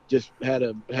 Just had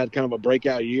kind of a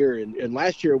breakout year. And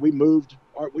last year we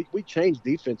we changed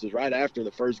defenses right after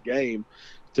the first game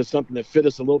to something that fit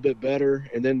us a little bit better.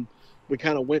 And then we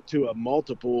kind of went to a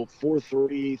multiple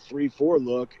 4-3, 3-4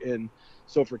 look. And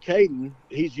so for Caden,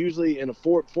 he's usually in a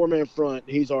four-man front.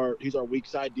 He's our weak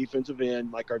side defensive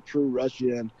end, like our true rush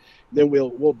end. Then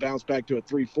we'll bounce back to a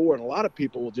 3-4. And a lot of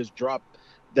people will just drop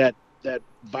that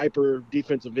Viper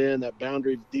defensive end, that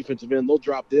boundary defensive end, they'll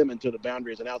drop them into the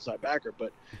boundary as an outside backer.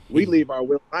 But we leave our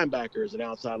will linebacker as an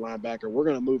outside linebacker. We're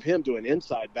going to move him to an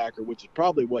inside backer, which is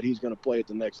probably what he's going to play at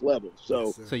the next level.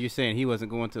 So you're saying he wasn't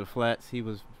going to the flats? He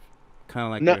was kind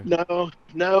of like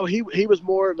no. He was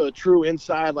more of a true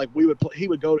inside. Like he'd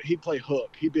play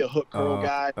hook. He'd be a hook curl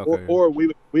guy, okay. or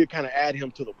we would kind of add him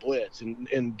to the blitz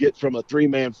and get from a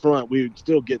 3-man front. We would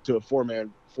still get to a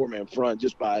four-man front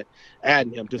just by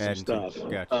adding him to some stuff.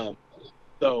 Gotcha.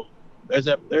 So there's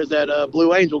that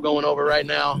Blue Angel going over right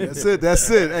now. That's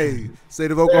it. Hey,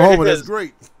 state of Oklahoma, that's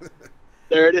great.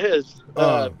 There it is.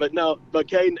 But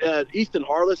Caden, Easton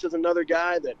Harless is another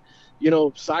guy that,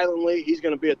 silently he's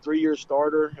going to be a 3-year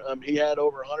starter. He had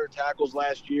over 100 tackles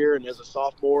last year, and as a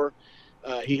sophomore,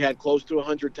 he had close to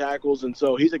 100 tackles, and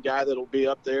so he's a guy that'll be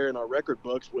up there in our record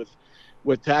books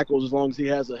with tackles as long as he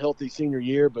has a healthy senior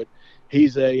year. But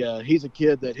he's a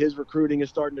kid that his recruiting is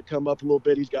starting to come up a little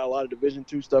bit. He's got a lot of Division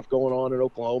II stuff going on in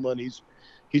Oklahoma, and he's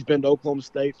been to Oklahoma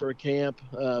State for a camp.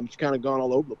 He's kind of gone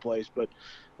all over the place, but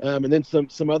and then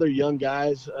some other young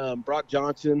guys, Brock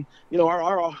Johnson.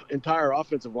 Our entire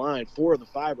offensive line, 4 of the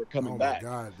 5 are coming back. Oh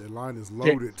my God, the line is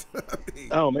loaded.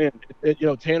 Oh man,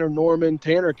 Tanner Norman.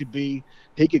 Tanner could be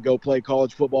he could go play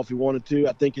college football if he wanted to.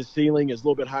 I think his ceiling is a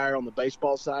little bit higher on the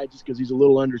baseball side just because he's a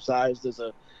little undersized as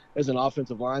an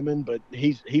offensive lineman, but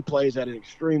he plays at an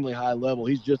extremely high level.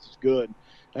 He's just as good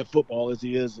at football as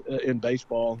he is in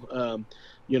baseball.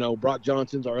 Brock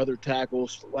Johnson's our other tackle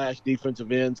 /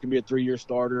 defensive end. It's going to be a 3-year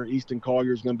starter. Easton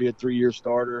Collier's going to be a 3-year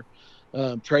starter.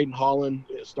 Trayton Holland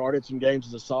started some games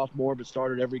as a sophomore, but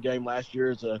started every game last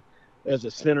year as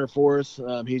a center for us.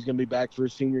 He's going to be back for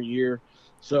his senior year.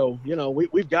 So,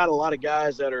 we've got a lot of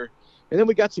guys that are – and then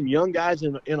we got some young guys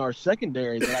in our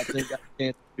secondary that I think got a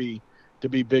chance to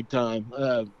be big time.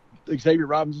 Xavier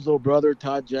Robinson's little brother,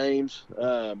 Todd James,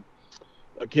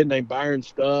 a kid named Byron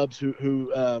Stubbs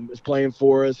who is playing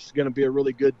for us, is going to be a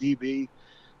really good DB.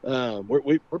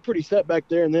 We're pretty set back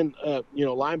there. And then,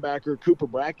 linebacker Cooper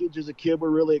Brackage is a kid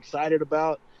we're really excited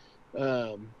about.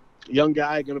 Young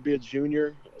guy, going to be a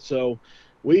junior. So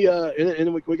we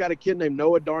got a kid named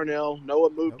Noah Darnell.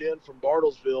 Noah moved in from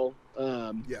Bartlesville.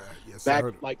 Back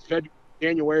like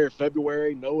January or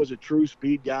February. Noah's a true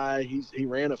speed guy. He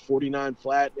ran a 49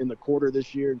 flat in the quarter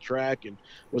this year in track and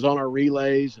was on our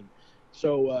relays. And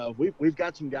so we've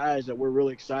got some guys that we're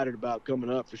really excited about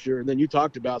coming up for sure. And then you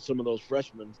talked about some of those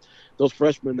freshmen. Those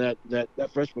freshmen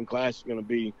that freshman class is going to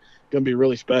be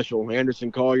really special.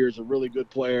 Anderson Collier is a really good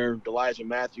player. Elijah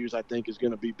Matthews, I think, is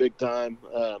going to be big time.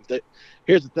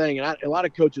 Here's the thing, and a lot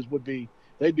of coaches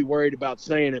they'd be worried about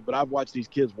saying it, but I've watched these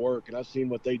kids work, and I've seen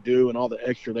what they do and all the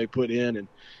extra they put in.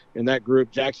 And that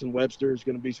group, Jackson Webster is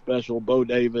going to be special. Bo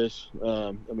Davis.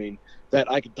 That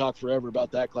I could talk forever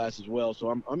about that class as well. So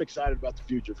I'm excited about the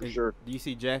future for sure. Do you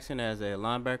see Jackson as a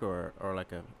linebacker or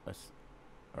like a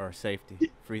safety?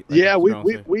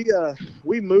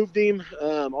 We moved him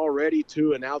already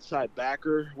to an outside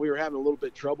backer. We were having a little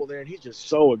bit of trouble there, and he's just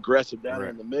so aggressive down there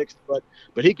in the mix. But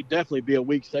he could definitely be a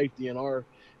weak safety in our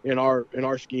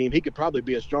scheme. He could probably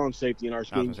be a strong safety in our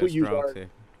scheme. We use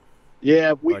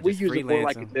we use it more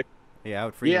like a nickel. Yeah, I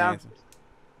would freelance.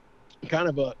 Kind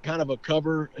of a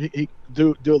cover. He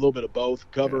do a little bit of both,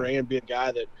 cover and be a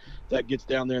guy that gets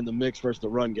down there in the mix versus the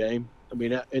run game.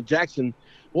 And Jackson,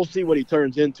 we'll see what he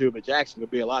turns into, but Jackson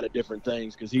could be a lot of different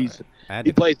things because he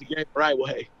plays the game the right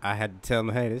way. I had to tell him,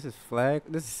 hey, this is flag.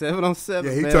 This is 7-on-7.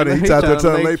 Yeah, he tried to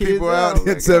lay people out.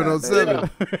 Hit 7-on-7.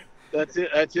 Yeah.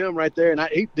 That's him right there, and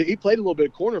he played a little bit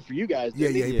of corner for you guys.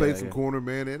 He played some corner,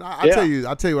 man. And I tell you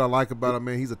what I like about him,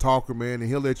 man. He's a talker, man, and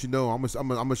he'll let you know I'm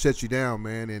gonna shut you down,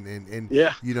 man. And and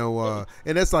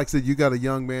that's like I said, you got a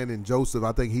young man in Joseph.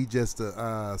 I think he just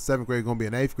 7th grade gonna be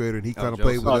an 8th grader, and he kind of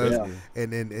played with us. Yeah.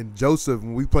 And Joseph,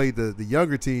 when we played the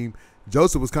younger team,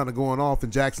 Joseph was kind of going off,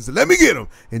 and Jackson said, "Let me get him."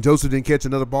 And Joseph didn't catch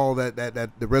another ball that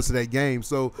the rest of that game.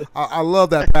 So I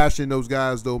love that passion in those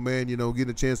guys, though, man. Getting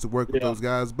a chance to work with those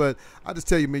guys. But I just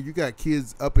tell you, man, you got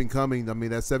kids up and coming. That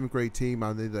 7th grade team,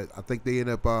 I think they end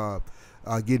up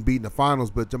getting beat in the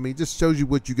finals. But it just shows you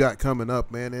what you got coming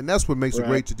up, man. And that's what makes a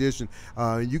great tradition.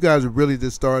 You guys are really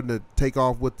just starting to take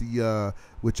off with the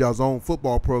with y'all's own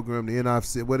football program, the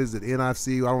NFC. What is it?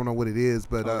 NFC? I don't know what it is,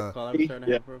 but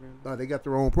they got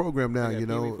their own program now.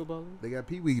 They got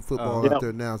Pee Wee football out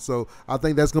there now. So I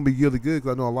think that's going to be really good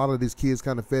because I know a lot of these kids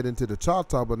kind of fed into the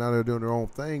Choctaw, but now they're doing their own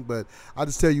thing. But I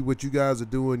just tell you what you guys are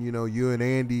doing. You and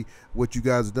Andy, what you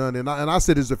guys have done, and I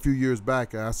said this a few years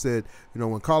back. I said,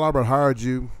 when Carl Albert hired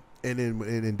you, and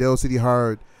then Dell City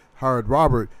hired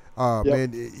Robert.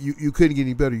 Man, you couldn't get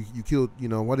any better. You killed,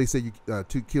 what they say, you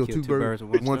kill two birds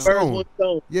with one stone.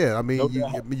 Yeah,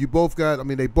 you both got.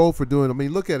 They both are doing.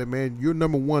 Look at it, man. You're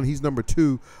number one. He's number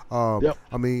two. I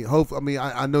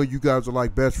know you guys are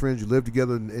like best friends. You live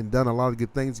together and done a lot of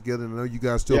good things together. And I know you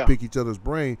guys still pick each other's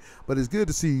brain. But it's good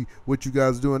to see what you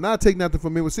guys are doing. Not take nothing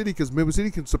from Midwest City because Midwest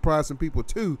City can surprise some people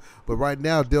too. But right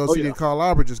now, Dell City and Carl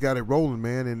Albert just got it rolling,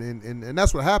 man. And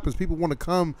that's what happens. People want to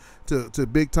come to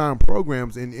big time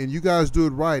programs and you guys do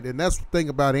it right, and that's the thing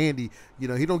about Andy.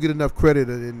 He don't get enough credit,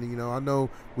 and I know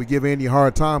we give Andy a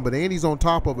hard time, but Andy's on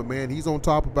top of it, man. He's on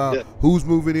top about who's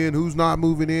moving in, who's not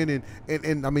moving in, and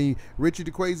Richie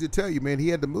DeQuazy will tell you, man, he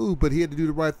had to move, but he had to do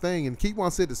the right thing. And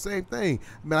Kewan said the same thing.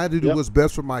 I had to do what's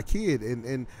best for my kid,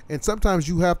 and sometimes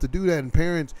you have to do that. And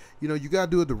parents, you got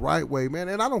to do it the right way, man.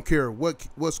 And I don't care what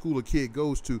school a kid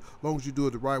goes to, as long as you do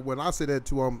it the right way. And I say that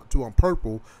to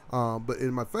Purple, but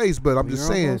in my face. But I'm just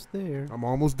saying, I'm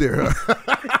almost there.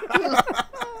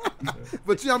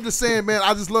 But I'm just saying, man,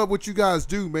 I just love what you guys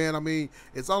do, man.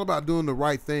 It's all about doing the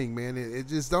right thing, man. It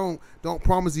just don't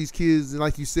promise these kids. And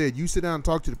like you said, you sit down and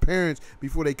talk to the parents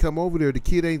before they come over there. The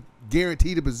kid ain't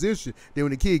guaranteed a position. Then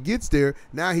when the kid gets there,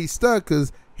 now he's stuck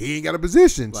because he ain't got a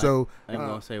position. So I'm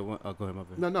gonna say one. Oh, go ahead, my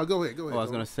bad. No, go ahead. I was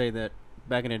gonna say that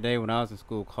back in the day when I was in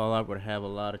school, Carl Albert would have a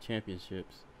lot of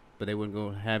championships. but they wouldn't go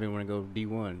have him want to go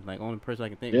D1. Like only person I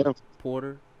can think Yeah. was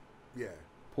Porter. Yeah.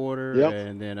 Porter, Yep.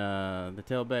 and then the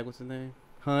tailback, what's his name?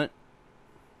 Hunt.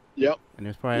 Yep. And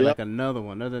there's probably Yep. like another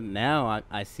one. Now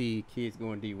I see kids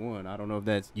going D1. I don't know if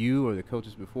that's you or the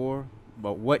coaches before,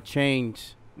 but what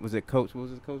changed? Was it Coach? What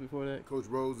was the coach before that? Coach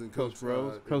Rose and Coach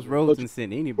Rose. Coach Coach Rose didn't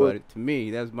send anybody. To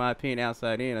me, that's my opinion.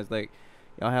 Outside in, I was like,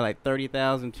 y'all had like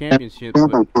 30,000 championships,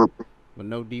 but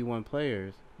no D1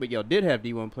 players. But y'all did have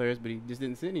D1 players, but he just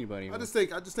didn't send anybody. I just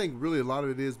think really a lot of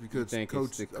it is because think Coach.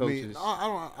 it's the I mean, coaches?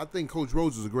 I think Coach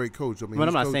Rose is a great coach. I mean, But I'm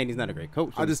he's not coach- saying he's not a great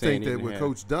coach. I I'm just saying think that he what had-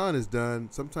 Coach Dunn has done,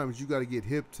 sometimes you got to get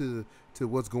hip to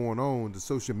what's going on, the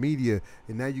social media,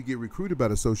 and now you get recruited by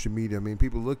the social media. I mean,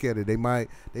 people look at it, they might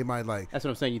like. That's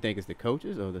what I'm saying. You think it's the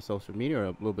coaches or the social media or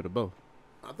a little bit of both?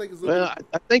 I think it's. Well,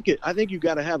 I think you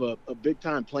got to have a big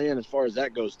time plan as far as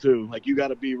that goes too. Like you got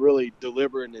to be really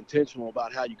deliberate and intentional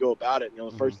about how you go about it. You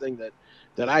know, the first thing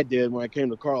that I did when I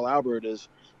came to Carl Albert is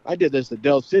I did this at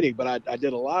Dell City, but I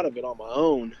did a lot of it on my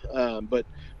own. But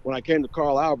when I came to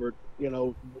Carl Albert, you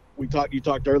know, you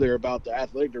talked earlier about the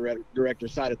athletic director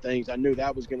side of things. I knew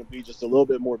that was going to be just a little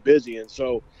bit more busy, and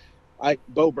so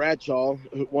Bo Bradshaw,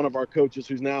 one of our coaches,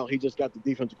 he just got the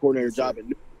defensive coordinator job at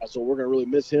Newcastle. We're going to really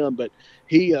miss him, but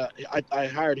I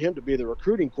hired him to be the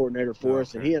recruiting coordinator for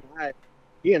us, and he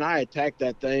and I attacked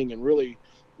that thing and really,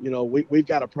 you know, we've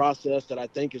got a process that I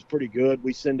think is pretty good.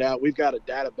 We've got a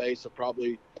database of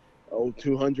probably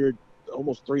 200,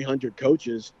 almost 300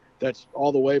 coaches. That's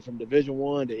all the way from Division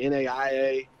I to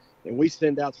NAIA. And we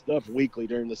send out stuff weekly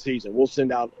during the season. We'll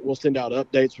send out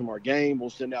updates from our game.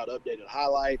 We'll send out updated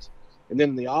highlights. And then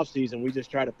in the off season, we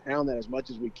just try to pound that as much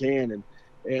as we can.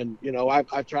 And you know,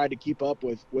 I've tried to keep up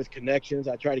with connections.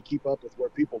 I try to keep up with where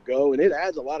people go, and it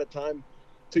adds a lot of time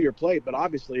to your plate. But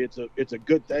obviously, it's a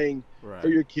good thing for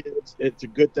your kids. It's a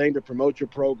good thing to promote your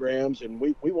programs, and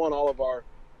we want all of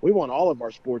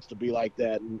our sports to be like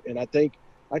that. And I think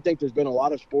there's been a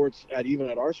lot of sports even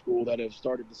at our school that have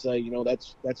started to say, you know,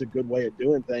 that's a good way of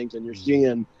doing things, and you're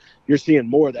seeing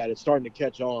more of that. It's starting to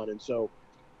catch on, and so,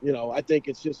 you know, I think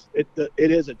it's just it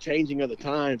is a changing of the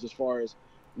times as far as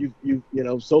you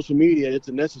know, social media. It's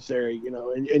a necessary, you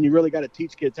know, and you really got to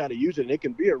teach kids how to use it, and it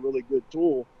can be a really good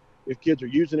tool if kids are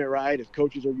using it right, if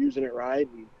coaches are using it right,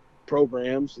 and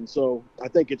programs. And so I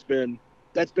think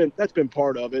that's been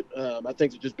part of it. I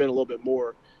think it's just been being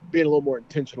a little more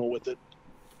intentional with it.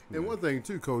 And one thing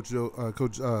too, Coach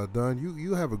Dunn,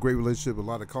 you have a great relationship with a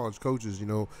lot of college coaches. You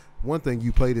know, one thing,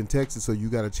 you played in Texas, so you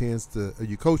got a chance to.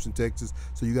 You coached in Texas,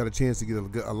 so you got a chance to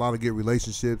get a lot of good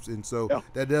relationships, and so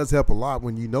that does help a lot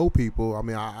when you know people. I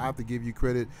mean, I have to give you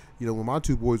credit. You know, when my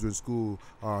two boys were in school,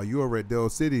 you were at Dell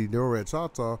City, they were at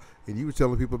Choctaw, and you were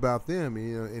telling people about them, and,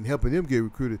 you know, and helping them get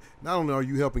recruited. Not only are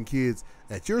you helping kids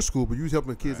at your school, but you're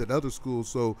helping kids at other schools.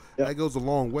 So that goes a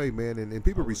long way, man. And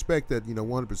people respect that, you know,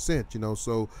 100%. You know,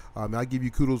 so I give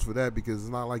you kudos for that, because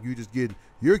it's not like you just get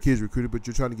your kids recruited, but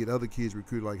you're trying to get other kids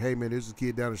recruited. Like, hey, man, there's a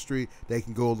kid down the street. They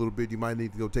can go a little bit. You might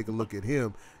need to go take a look at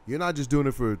him. You're not just doing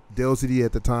it for Dell City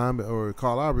at the time or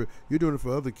Carl Albert. You're doing it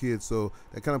for other kids. So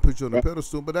that kind of puts you on the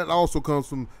pedestal. But that also comes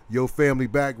from your family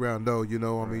background, though. You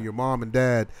know, I mean, your mom and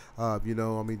dad, you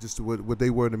know, I mean, just what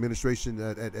they were in administration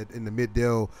in the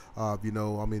mid-Dell, you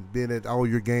know, I mean, being at all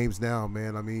your games now,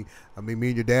 man. I mean, me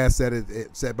and your dad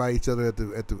sat by each other at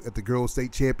the girls'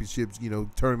 state championships, you know,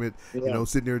 tournament, you know,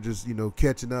 sitting there just, you know,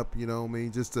 catching up, you know, I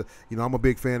mean, just to, you know, I'm a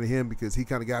big fan of him because he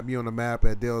kind of got me on the map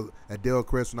at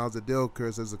Delcrest when I was at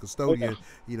Delcrest as a custodian.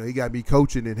 You know, he got me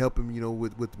coaching and helping, you know,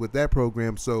 with that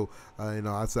program. So, you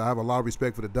know, I have a lot of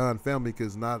respect for the Dunn family,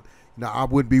 because I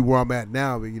wouldn't be where I'm at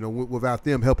now, you know, without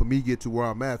them helping me get to where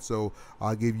I'm at. So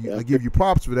I give you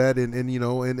props for that. And you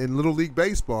know, in Little League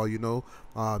Baseball, you know,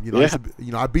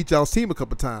 I beat y'all's team a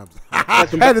couple times. I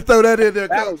had to throw that in there,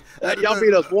 Coach. Y'all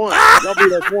beat us once.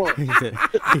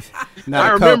 I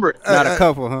remember it. Not a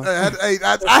couple, huh?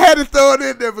 I had to throw it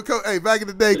in there because, hey, back in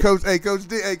the day, Coach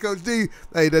D,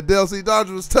 the Dell City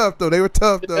Dodgers was tough though. They were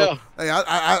tough though. Hey,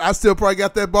 I still probably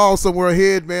got that ball somewhere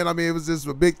ahead, man. I mean, it was just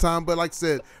a big time. But like I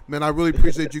said, man, I really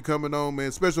appreciate you coming on, man,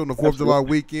 especially on the 4th of July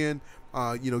weekend.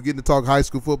 You know, getting to talk high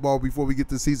school football before we get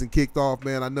the season kicked off,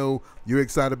 man. I know you're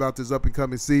excited about this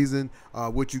up-and-coming season,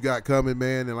 what you got coming,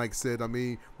 man. And like I said, I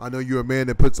mean, I know you're a man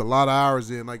that puts a lot of hours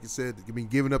in. Like you said, I mean,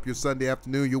 giving up your Sunday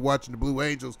afternoon, you're watching the Blue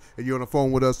Angels, and you're on the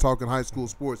phone with us talking high school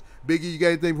sports. Biggie, you got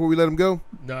anything before we let him go?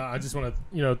 No, I just want to,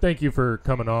 you know, thank you for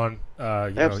coming on. You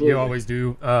know, you always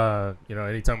do. You know,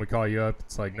 anytime we call you up,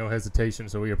 it's like no hesitation,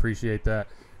 so we appreciate that.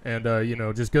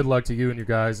 And, just good luck to you and your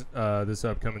guys this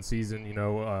upcoming season.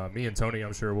 Me and Tony,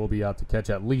 I'm sure, will be out to catch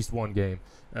at least one game,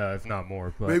 if not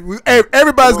more. But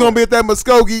everybody's going to be at that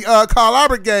Muskogee Carl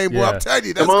Albert game. Boy, I'm telling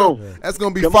you, that's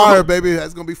going to be fire, baby.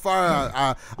 That's going to be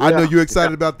fire. I know you're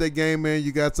excited about that game, man.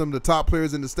 You got some of the top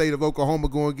players in the state of Oklahoma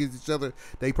going against each other.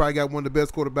 They probably got one of the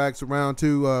best quarterbacks around,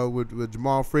 too, with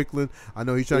Jamal Franklin. I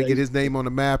know he's trying to get his name on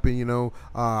the map. And,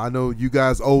 I know you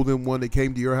guys owe them one that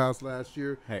came to your house last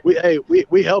year.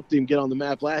 We helped him get on the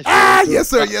map last year. Yes,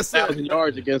 sir. Yes, sir. 1,000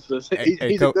 yards against us.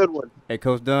 He's a good one. Hey,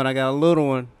 Coach Dunn, I got a little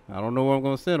one. I don't know where I'm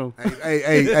going to send him.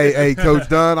 Hey, Coach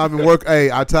Dunn, I've been working.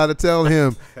 Hey, I try to tell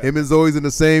him and Zoe's in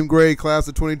the same grade, class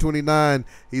of 2029.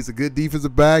 He's a good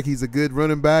defensive back. He's a good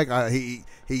running back.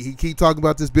 He keep talking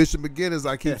about this Bishop McGinnis.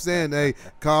 I keep saying, hey,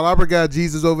 Carl Albert got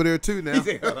Jesus over there too now.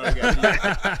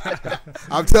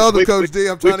 I'm telling him, Coach D.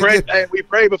 I'm trying to get. We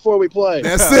pray before we play.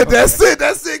 That's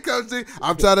it, Coach D.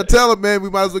 I'm trying to tell him, man. We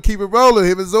might as well keep it rolling.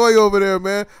 Him and Zoe over there,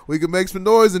 man. We can make some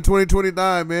noise in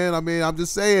 2029, man. I mean, I'm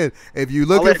just saying, if you're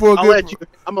looking for a good.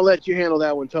 I'm gonna let you handle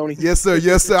that one, Tony. Yes, sir.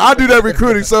 Yes, sir. I do that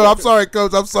recruiting, so I'm sorry,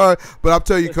 Coach. I'm sorry, but I'm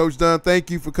telling you, Coach Dunn, thank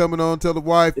you for coming on. Tell the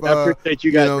wife, I appreciate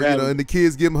you guys. And the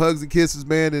kids, give them hugs and kisses,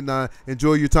 man, and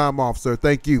enjoy your time off, sir.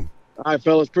 Thank you. All right,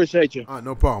 fellas, appreciate you. All right,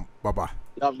 no problem. Bye-bye.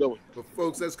 Have a good one. But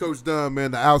folks, that's Coach Dunn,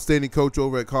 man, the outstanding coach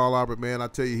over at Carl Albert, man. I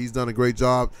tell you, he's done a great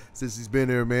job since he's been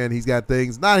there, man. He's got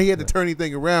things. Not he had to turn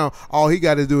anything around. All he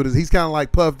got to do is he's kind of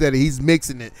like Puff Daddy. He's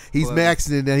mixing it. He's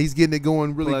maxing it, and he's getting it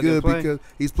going really good because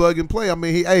he's plug and play. I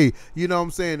mean, you know what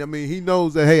I'm saying? I mean, he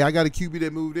knows that, hey, I got a QB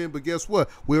that moved in, but guess what?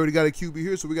 We already got a QB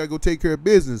here, so we got to go take care of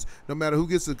business. No matter who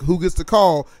gets the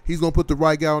call, he's going to put the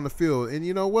right guy on the field. And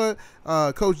you know what?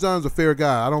 Coach Dunn's a fair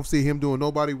guy. I don't see him doing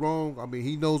nobody wrong. I mean,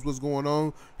 he knows what's going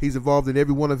on. He's involved in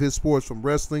every one of his sports, from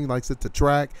wrestling, like I said, to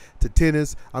track, to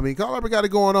tennis. I mean, Carl Albert got it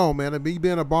going on, man. I mean,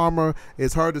 being a Bomber,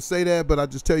 it's hard to say that, but I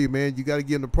just tell you, man, you got to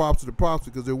give them the props to the props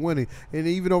because they're winning. And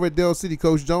even over at Del City,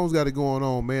 Coach Jones got it going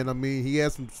on, man. I mean, he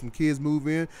had some kids move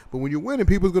in, but when you're winning,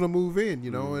 people's going to move in,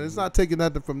 you know, and it's not taking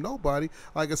nothing from nobody.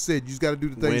 Like I said, you just got to do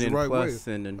the things the right way.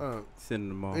 Sending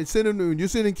them off. And sending them, you're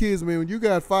sending kids, man. When you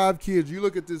got 5 kids, you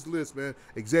look at this list, man.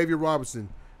 Xavier Robinson,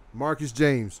 Marcus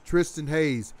James, Tristan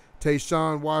Hayes,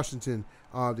 Tayshawn Washington,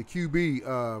 the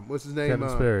QB, what's his name? Kevin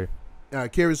Sperry.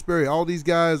 Kevin Sperry. All these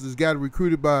guys is getting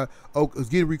recruited by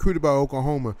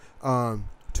Oklahoma.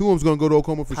 2 of them's gonna go to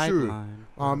Oklahoma for sure.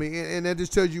 I mean, and that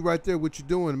just tells you right there what you're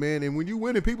doing, man. And when you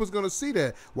win, people's gonna see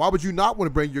that. Why would you not want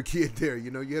to bring your kid there?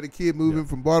 You know, you had a kid moving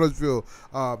from Bartlesville.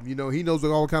 You know, he knows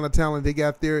all kind of talent they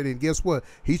got there. And then guess what?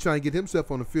 He's trying to get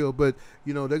himself on the field. But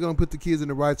you know, they're gonna put the kids in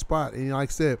the right spot. And like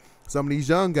I said, some of these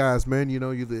young guys, man, you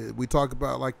know, we talk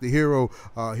about like the Hero.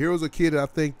 Hero's a kid that I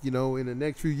think, you know, in the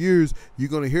next few years, you're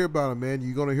going to hear about him, man.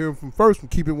 You're going to hear him from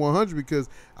Keep It 100 because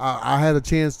I had a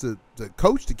chance to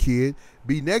coach the kid,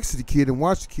 be next to the kid, and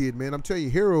watch the kid, man. I'm telling you,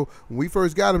 Hero, when we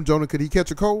first got him, Jonah, could he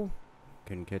catch a cold?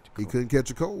 He couldn't catch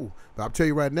a cold. But I'll tell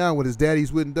you right now, what his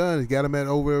daddy's went and done, he got him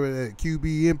over at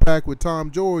QB Impact with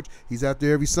Tom George. He's out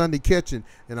there every Sunday catching.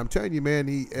 And I'm telling you, man,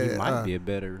 he might be a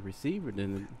better receiver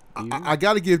than I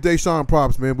got to give Deshaun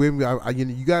props, man.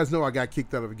 You guys know I got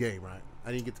kicked out of a game, right?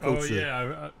 I didn't get to coach. Oh,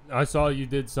 yeah. I saw you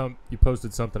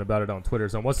posted something about it on Twitter.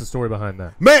 So what's the story behind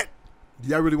that? Man, do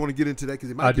y'all really want to get into that?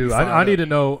 Because I do. I need to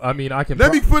know. I mean, I can.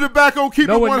 Let me put it back on Keep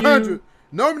It 100.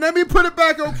 No, let me put it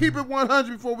back on Keep It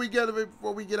 100 before we get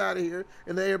out of here,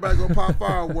 and then everybody gonna pop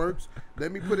fireworks.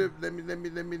 Let me put it. Let me.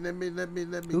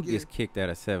 Who gets kicked out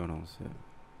of 7-on-7?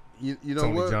 You know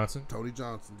Tony what? Johnson. Tony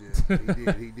Johnson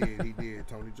did. He did.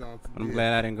 Tony Johnson. I'm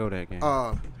glad I didn't go that game.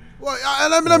 Well,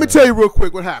 let me tell you real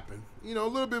quick what happened. You know, a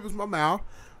little bit was my mouth,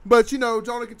 but you know,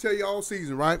 Jonah can tell you all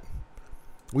season, right?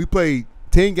 We played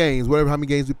 10 games, whatever how many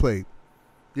get we played.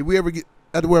 Did we ever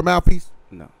have to wear a mouthpiece?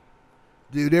 No.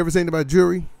 Did you ever say anything about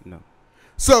jury? No.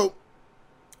 So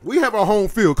we have our home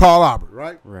field, Carl Albert,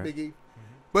 right? Right. Biggie. Mm-hmm.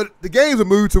 But the games are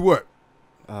moved to what?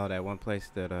 Oh, that one place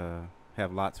that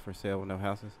have lots for sale with no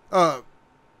houses.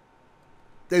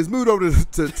 They's moved over to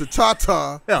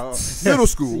Chata Middle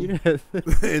School,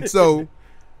 and so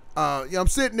I'm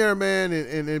sitting there, man,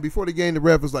 and before the game, the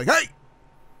ref was like, "Hey,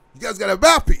 you guys got to have a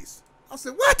mouthpiece." I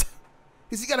said, "What?"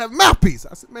 He said, "You got to have a mouthpiece."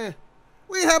 I said, "Man,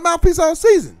 we ain't had mouthpiece all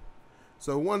season."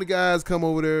 So one of the guys come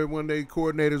over there, one of the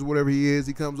coordinators, whatever he is,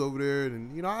 he comes over there,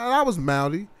 and you know, I was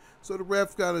mouthy. So the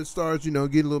ref kind of starts, you know,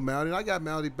 getting a little mouthy. And I got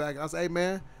mouthy back. I said, "Hey,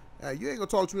 man, you ain't gonna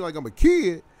talk to me like I'm a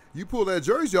kid. You pull that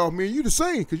jersey off me, and you the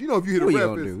same. Because you know if you hit a ref,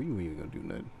 you ain't gonna do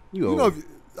nothing. You know,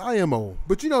 I am old,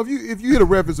 but you know if you hit a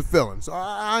ref, it's a felon. So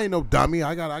I ain't no dummy.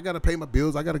 I gotta pay my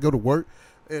bills. I gotta go to work."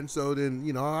 And so then,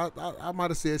 you know, I might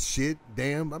have said shit,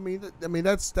 damn. I mean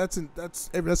that's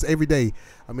every day.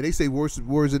 I mean, they say worse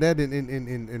words than that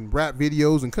in rap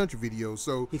videos and country videos.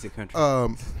 So He's a country.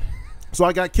 so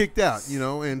I got kicked out, you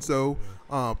know, and so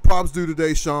props due to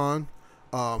Deshaun.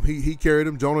 He carried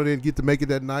him. Jonah didn't get to make it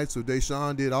that night, so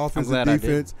Deshaun did offense and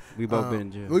defense. We both been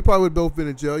in jail. We probably would both been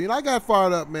in jail. You know, I got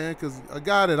fired up, man, because a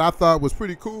guy that I thought was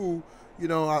pretty cool. You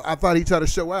know, I thought he tried to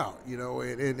show out, you know,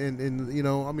 and you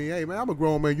know, I mean, hey, man, I'm a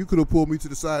grown man. You could have pulled me to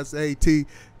the side and said, hey, T,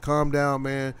 calm down,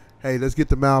 man. Hey, let's get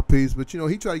the mouthpiece. But, you know,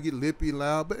 he tried to get lippy and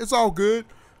loud. But it's all good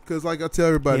because, like I tell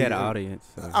everybody. He had an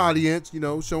audience. Audience, you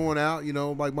know, showing out. You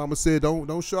know, like Mama said,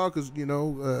 don't show out because, you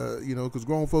know, because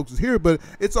grown folks is here. But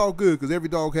it's all good because every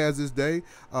dog has his day.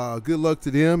 Good luck to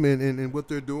them and what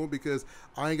they're doing because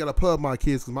I ain't got to pub my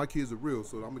kids because my kids are real.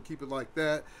 So I'm going to keep it like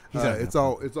that. It's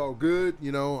all good.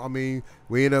 You know, I mean,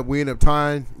 we end up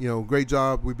tying. You know, great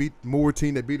job. We beat Moore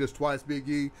team that beat us twice, Big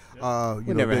E.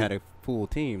 We never had a full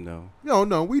team though.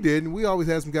 No, we didn't. We always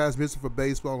had some guys missing for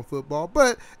baseball and football,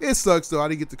 but it sucks though. I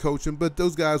didn't get to coach them, but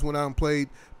those guys went out and played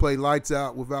lights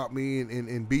out without me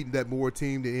and beating that Moore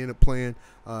team. They ended up playing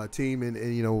team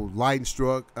and you know lightning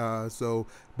struck. So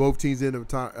both teams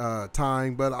ended up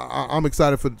tying, but I'm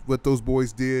excited for what those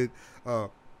boys did.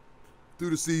 Through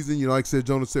the season, you know, like I said,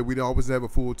 Jonah said we don't always have a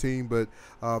full team, but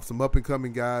some up and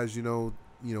coming guys, you know,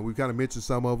 we kind of mentioned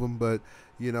some of them, but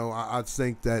you know, I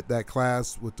think that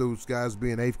class with those guys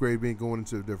being 8th grade, being going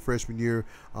into their freshman year,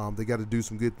 they got to do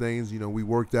some good things. You know, we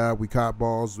worked out, we caught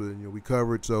balls, you know, we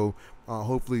covered, so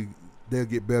hopefully they'll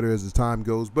get better as the time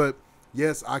goes. But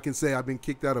yes, I can say I've been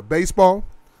kicked out of baseball,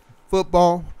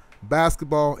 football,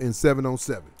 basketball, and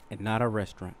 7-on-7. And not a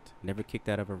restaurant. Never kicked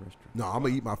out of a restaurant. No, I'm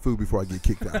going to eat my food before I get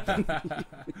kicked out.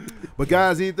 But,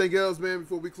 guys, anything else, man,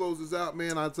 before we close this out,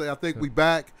 man? I think we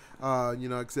back. You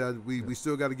know, like I said, we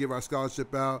still got to give our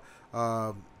scholarship out.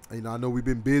 You know, I know we've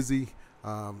been busy.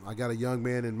 I got a young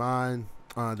man in mind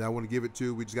that I want to give it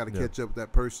to. We just got to catch up with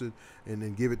that person and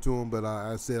then give it to him. But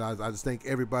I said I just thank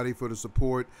everybody for the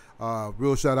support.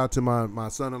 Real shout-out to my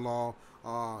son-in-law.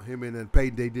 Him and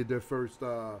Peyton, they did their first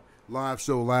live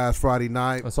show last Friday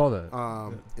night. I saw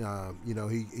that. You know,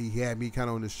 he had me kind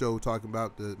of on the show talking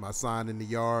about my sign in the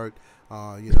yard.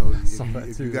 You know,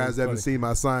 if you guys haven't seen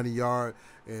my sign in the yard,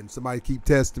 and somebody keep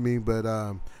testing me, but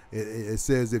it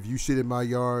says if you shit in my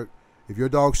yard, if your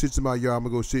dog shits in my yard, I'm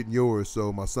gonna go shit in yours.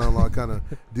 So my son-in-law kind of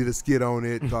did a skit on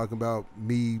it, talking about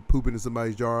me pooping in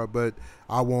somebody's yard, but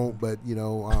I won't. But you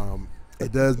know,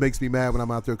 it does makes me mad when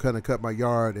I'm out there kind of cut my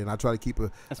yard, and I try to keep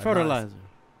That's fertilizer. Nice,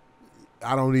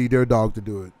 I don't need their dog to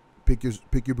do it.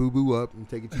 Pick your boo-boo up and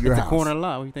take it to your house. It's a corner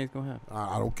lot. What do you think's going to happen?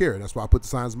 I don't care. That's why I put the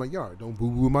signs in my yard. Don't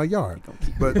boo-boo in my yard.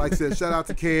 But like I said, shout out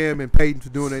to Cam and Peyton for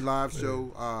doing a live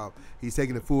show. He's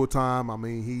taking it full time. I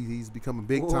mean, he's becoming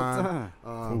big time.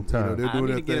 Full time. You know, they're doing I need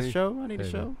their to get thing. a show. I need a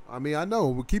show. I mean, I know.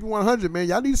 We're keeping 100, man.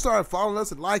 Y'all need to start following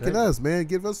us and liking us, man.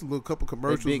 Give us a little couple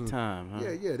commercials. They big time,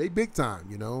 huh? Yeah, they big time,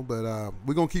 you know. But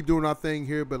we're going to keep doing our thing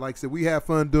here. But like I said, we have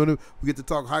fun doing it. We get to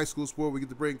talk high school sport. We get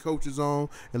to bring coaches on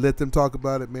and let them talk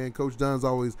about it, man. Coach Dunn's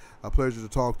always a pleasure to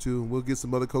talk to. And we'll get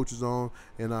some other coaches on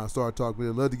and start talking.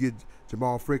 We'd love to get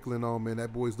Jamal Franklin on, man.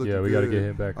 That boy's looking good. Yeah, we got to get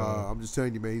him back on. I'm just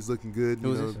telling you, man, he's looking good.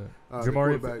 Who's you know, this?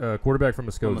 Jamari, quarterback from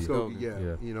Muskogee.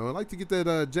 Yeah. You know, I'd like to get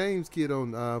that James kid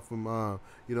on from,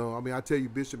 you know, I mean, I tell you,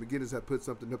 Bishop McGinnis had put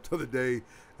something up the other day.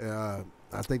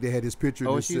 I think they had his picture.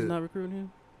 Oh, she's not recruiting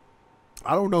him?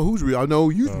 I don't know who's I know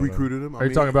you recruited him. Are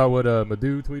you talking about what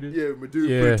Madu tweeted? Yeah,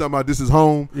 Madu talking about this is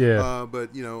home. Yeah.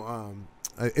 But, you know,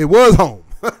 it was home.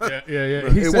 yeah.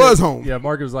 It was home. Yeah,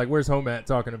 Mark was like, where's home at?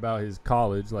 Talking about his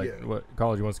college, like what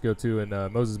college he wants to go to.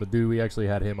 And Moses Madu, we actually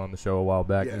had him on the show a while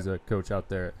back. Yeah. He's a coach out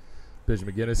there at Bishop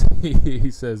McGinnis.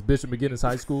 He says Bishop McGinnis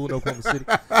High School in Oklahoma City.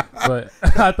 But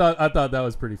I thought that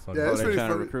was pretty funny. Yeah, They're pretty trying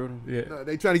to funny. recruit him? Yeah. No,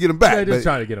 they trying to get him back. They're just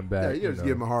trying to get him back. Yeah, you're just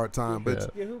giving him a hard time.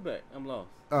 But Yeah, who back? I'm lost.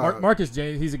 Marcus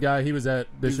James, he's a guy. He was at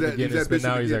Bishop McGinnis, but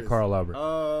now he's at Carl Albert.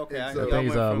 Oh, okay. And so- I think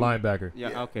he's a linebacker.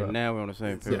 Yeah, okay. Now we're on the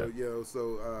same page.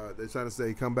 So they're trying to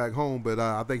say come back home, but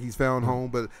I think he's found home.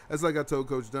 But that's like I told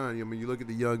Coach Dunn. I mean, you look at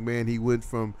the young man. He went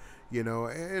from, you know,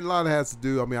 and a lot of it has to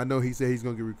do. I mean, I know he said he's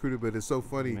going to get recruited, but it's so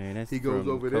funny. Man, that's he goes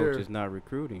from over there. coach is not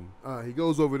recruiting. He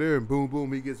goes over there and boom,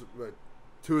 boom, he gets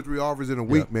 2 or 3 offers in a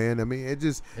week, man. I mean, it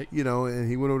just, you know, and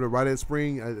he went over to right at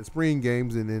spring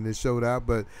games and then it showed out.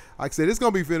 But like I said, it's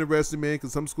going to be interesting, man,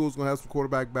 because some schools going to have some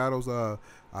quarterback battles.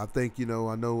 I think, you know,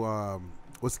 I know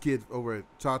what's the kid over at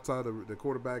Chata, the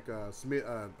quarterback, Smith,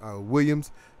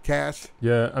 Williams, Cash.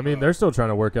 Yeah, I mean, they're still trying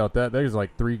to work out that. There's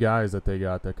like 3 guys that they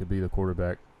got that could be the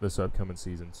quarterback. this upcoming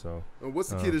season. So What's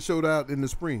the kid that showed out in the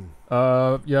spring?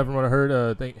 you haven't heard?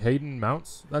 I think Hayden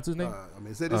Mounts. That's his name. I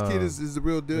mean, say this kid is the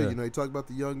real deal. Yeah. You know, he talked about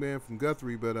the young man from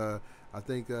Guthrie, but I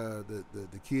think the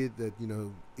kid that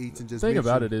Eaton just The thing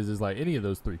about mentioned- it is like any of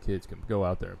those three kids can go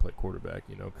out there and play quarterback.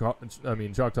 You know, I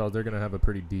mean, Choctaws, they're going to have a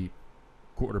pretty deep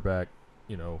quarterback.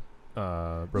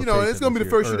 it's going to be the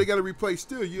first year they got to replace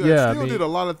Still. You Still did a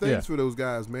lot of things for those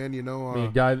guys, man. You know, I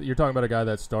mean, you're talking about a guy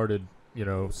that started,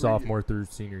 sophomore through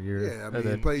senior year. Yeah, I mean, and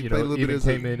then, played a little even bit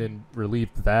came in and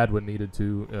relieved Thad when needed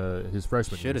to his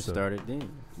freshman year. Should have started then.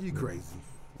 You crazy.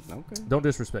 Okay. Don't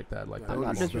disrespect that like that. I'm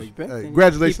not disrespecting. Hey, Keep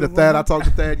congratulations to it Thad. I 100. talked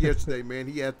to Thad yesterday, man.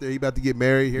 He out there. He about to get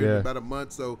married here in about a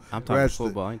month. So I'm talking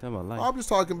football. I ain't talking about life. I'm just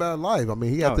talking about life. I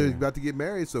mean, he out there about to get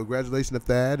married. So congratulations to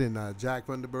Thad and Jack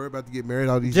Vandenberg about to get married.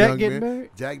 All these young men. Married?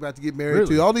 Jack about to get married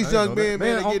Really? too. All these I young didn't know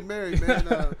men, that. man, they get married,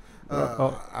 man.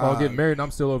 I'll get married and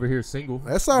I'm still over here single.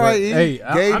 That's all right. Hey, Gabe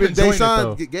I'm and enjoying it,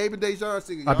 Deshaun, though. Gabe and Deshaun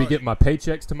singing. I'll be getting my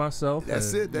paychecks to myself.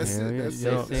 That's it. That's it. That's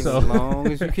it. Sing So- as long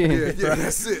as you can. Yeah,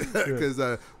 that's it.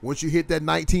 Because once you hit that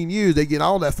 19 years, they get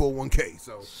all that 401k.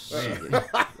 So,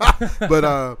 but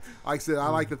like I said, I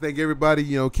like to thank everybody.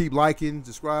 Keep liking,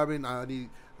 subscribing. I need.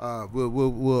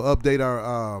 We'll update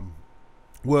our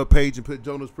web page and put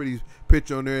Jonah's pretty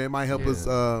picture on there. It might help us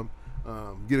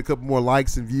get a couple more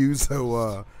likes and views.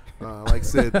 So. Like I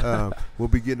said, we'll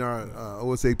be getting our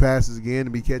OSA passes again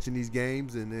and be catching these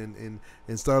games and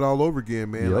start all over again,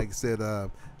 man. Yep. Like I said,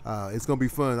 it's gonna be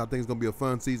fun. I think it's gonna be a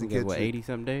fun season. We got,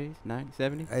 80-some days? 90,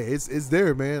 70? Hey, it's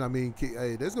there, man. I mean,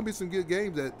 hey, there's gonna be some good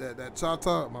games. That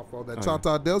Choctaw, my fault. That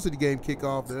Choctaw Del City game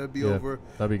kickoff. That'll be over.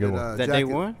 That'd be a good one. Is that day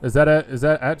one? Is that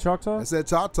at Choctaw? That's at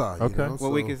Choctaw. Okay.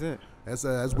 What week is that?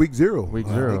 That's week 0. Week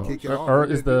 0. They kick it off. Or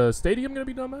is the stadium gonna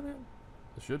be done by then?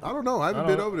 It should be. I don't know. I haven't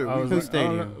been over there. Whose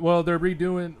stadium? Well, they're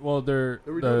redoing. Well, They're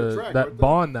redoing the track, that aren't they?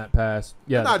 bond that passed.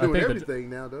 Yeah, They're not doing I think everything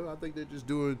now, though. I think they're just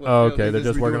doing. Oh, okay. They're They're just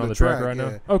just working redoing on the the track track, right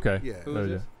yeah. now. Okay. Yeah. Who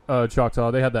is this?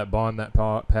 Choctaw. They had that bond that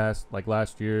passed like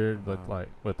last year, like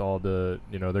with all the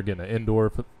they're getting an indoor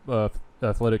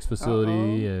athletics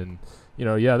facility, and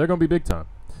they're gonna be big time.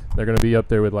 They're gonna be up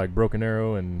there with like Broken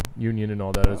Arrow and Union and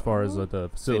all that as far as the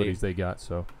facilities they got.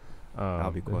 So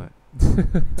I'll be quiet.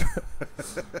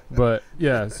 But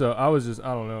yeah, so I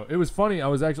don't know. It was funny. I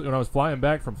was actually when I was flying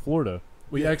back from Florida,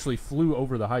 we actually flew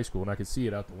over the high school and I could see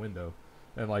it out the window.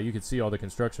 And like you could see all the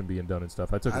construction being done and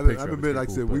stuff. I took a picture. I haven't of it. been, It's like I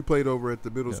pretty said, cool, we played over at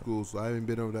the middle school, so I haven't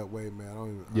been over that way, man. I don't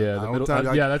even, the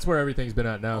middle. That's where everything's been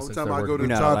at now Only since time they're I go working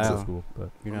to on Choctaw- middle school. But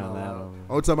You're not allowed.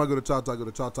 Only time I go to Choctaw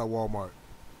Walmart.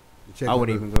 to check I on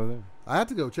wouldn't the- even go there. I had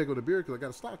to go check on the beer because I got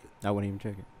to stock it. I wouldn't even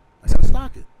check it. I got to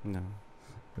stock it. No.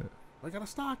 I got to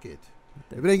stock it.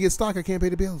 If it ain't get stocked, I can't pay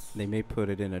the bills. They may put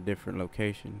it in a different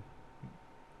location.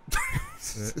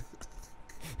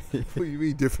 What do you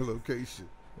mean different location?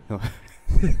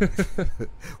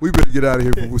 We better get out of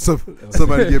here before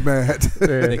somebody get mad.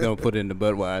 They're going to put it in the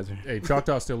Budweiser. Hey,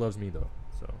 Choctaw still loves me though.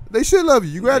 So They should love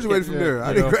you. You graduated from Yeah, there. I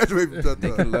you didn't know. graduate from They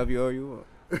Choctaw. can love you all you want.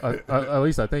 at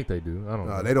least I think they do. I don't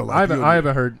know. They don't like I haven't, you. I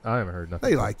haven't heard. I haven't heard nothing.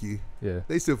 They like you. Yeah.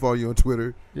 They still follow you on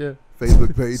Twitter, Yeah.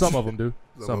 Facebook page. Some of them do.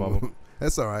 Some of them.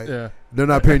 That's all right. Yeah. They're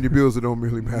not paying your bills. It don't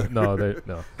really matter. No,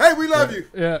 no. Hey, we love you.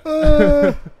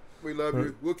 Yeah. We love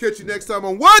you. We'll catch you next time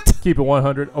on what? Keep it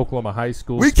 100. Oklahoma High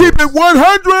School. We keep it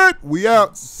 100. We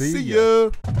out. See See ya. ya.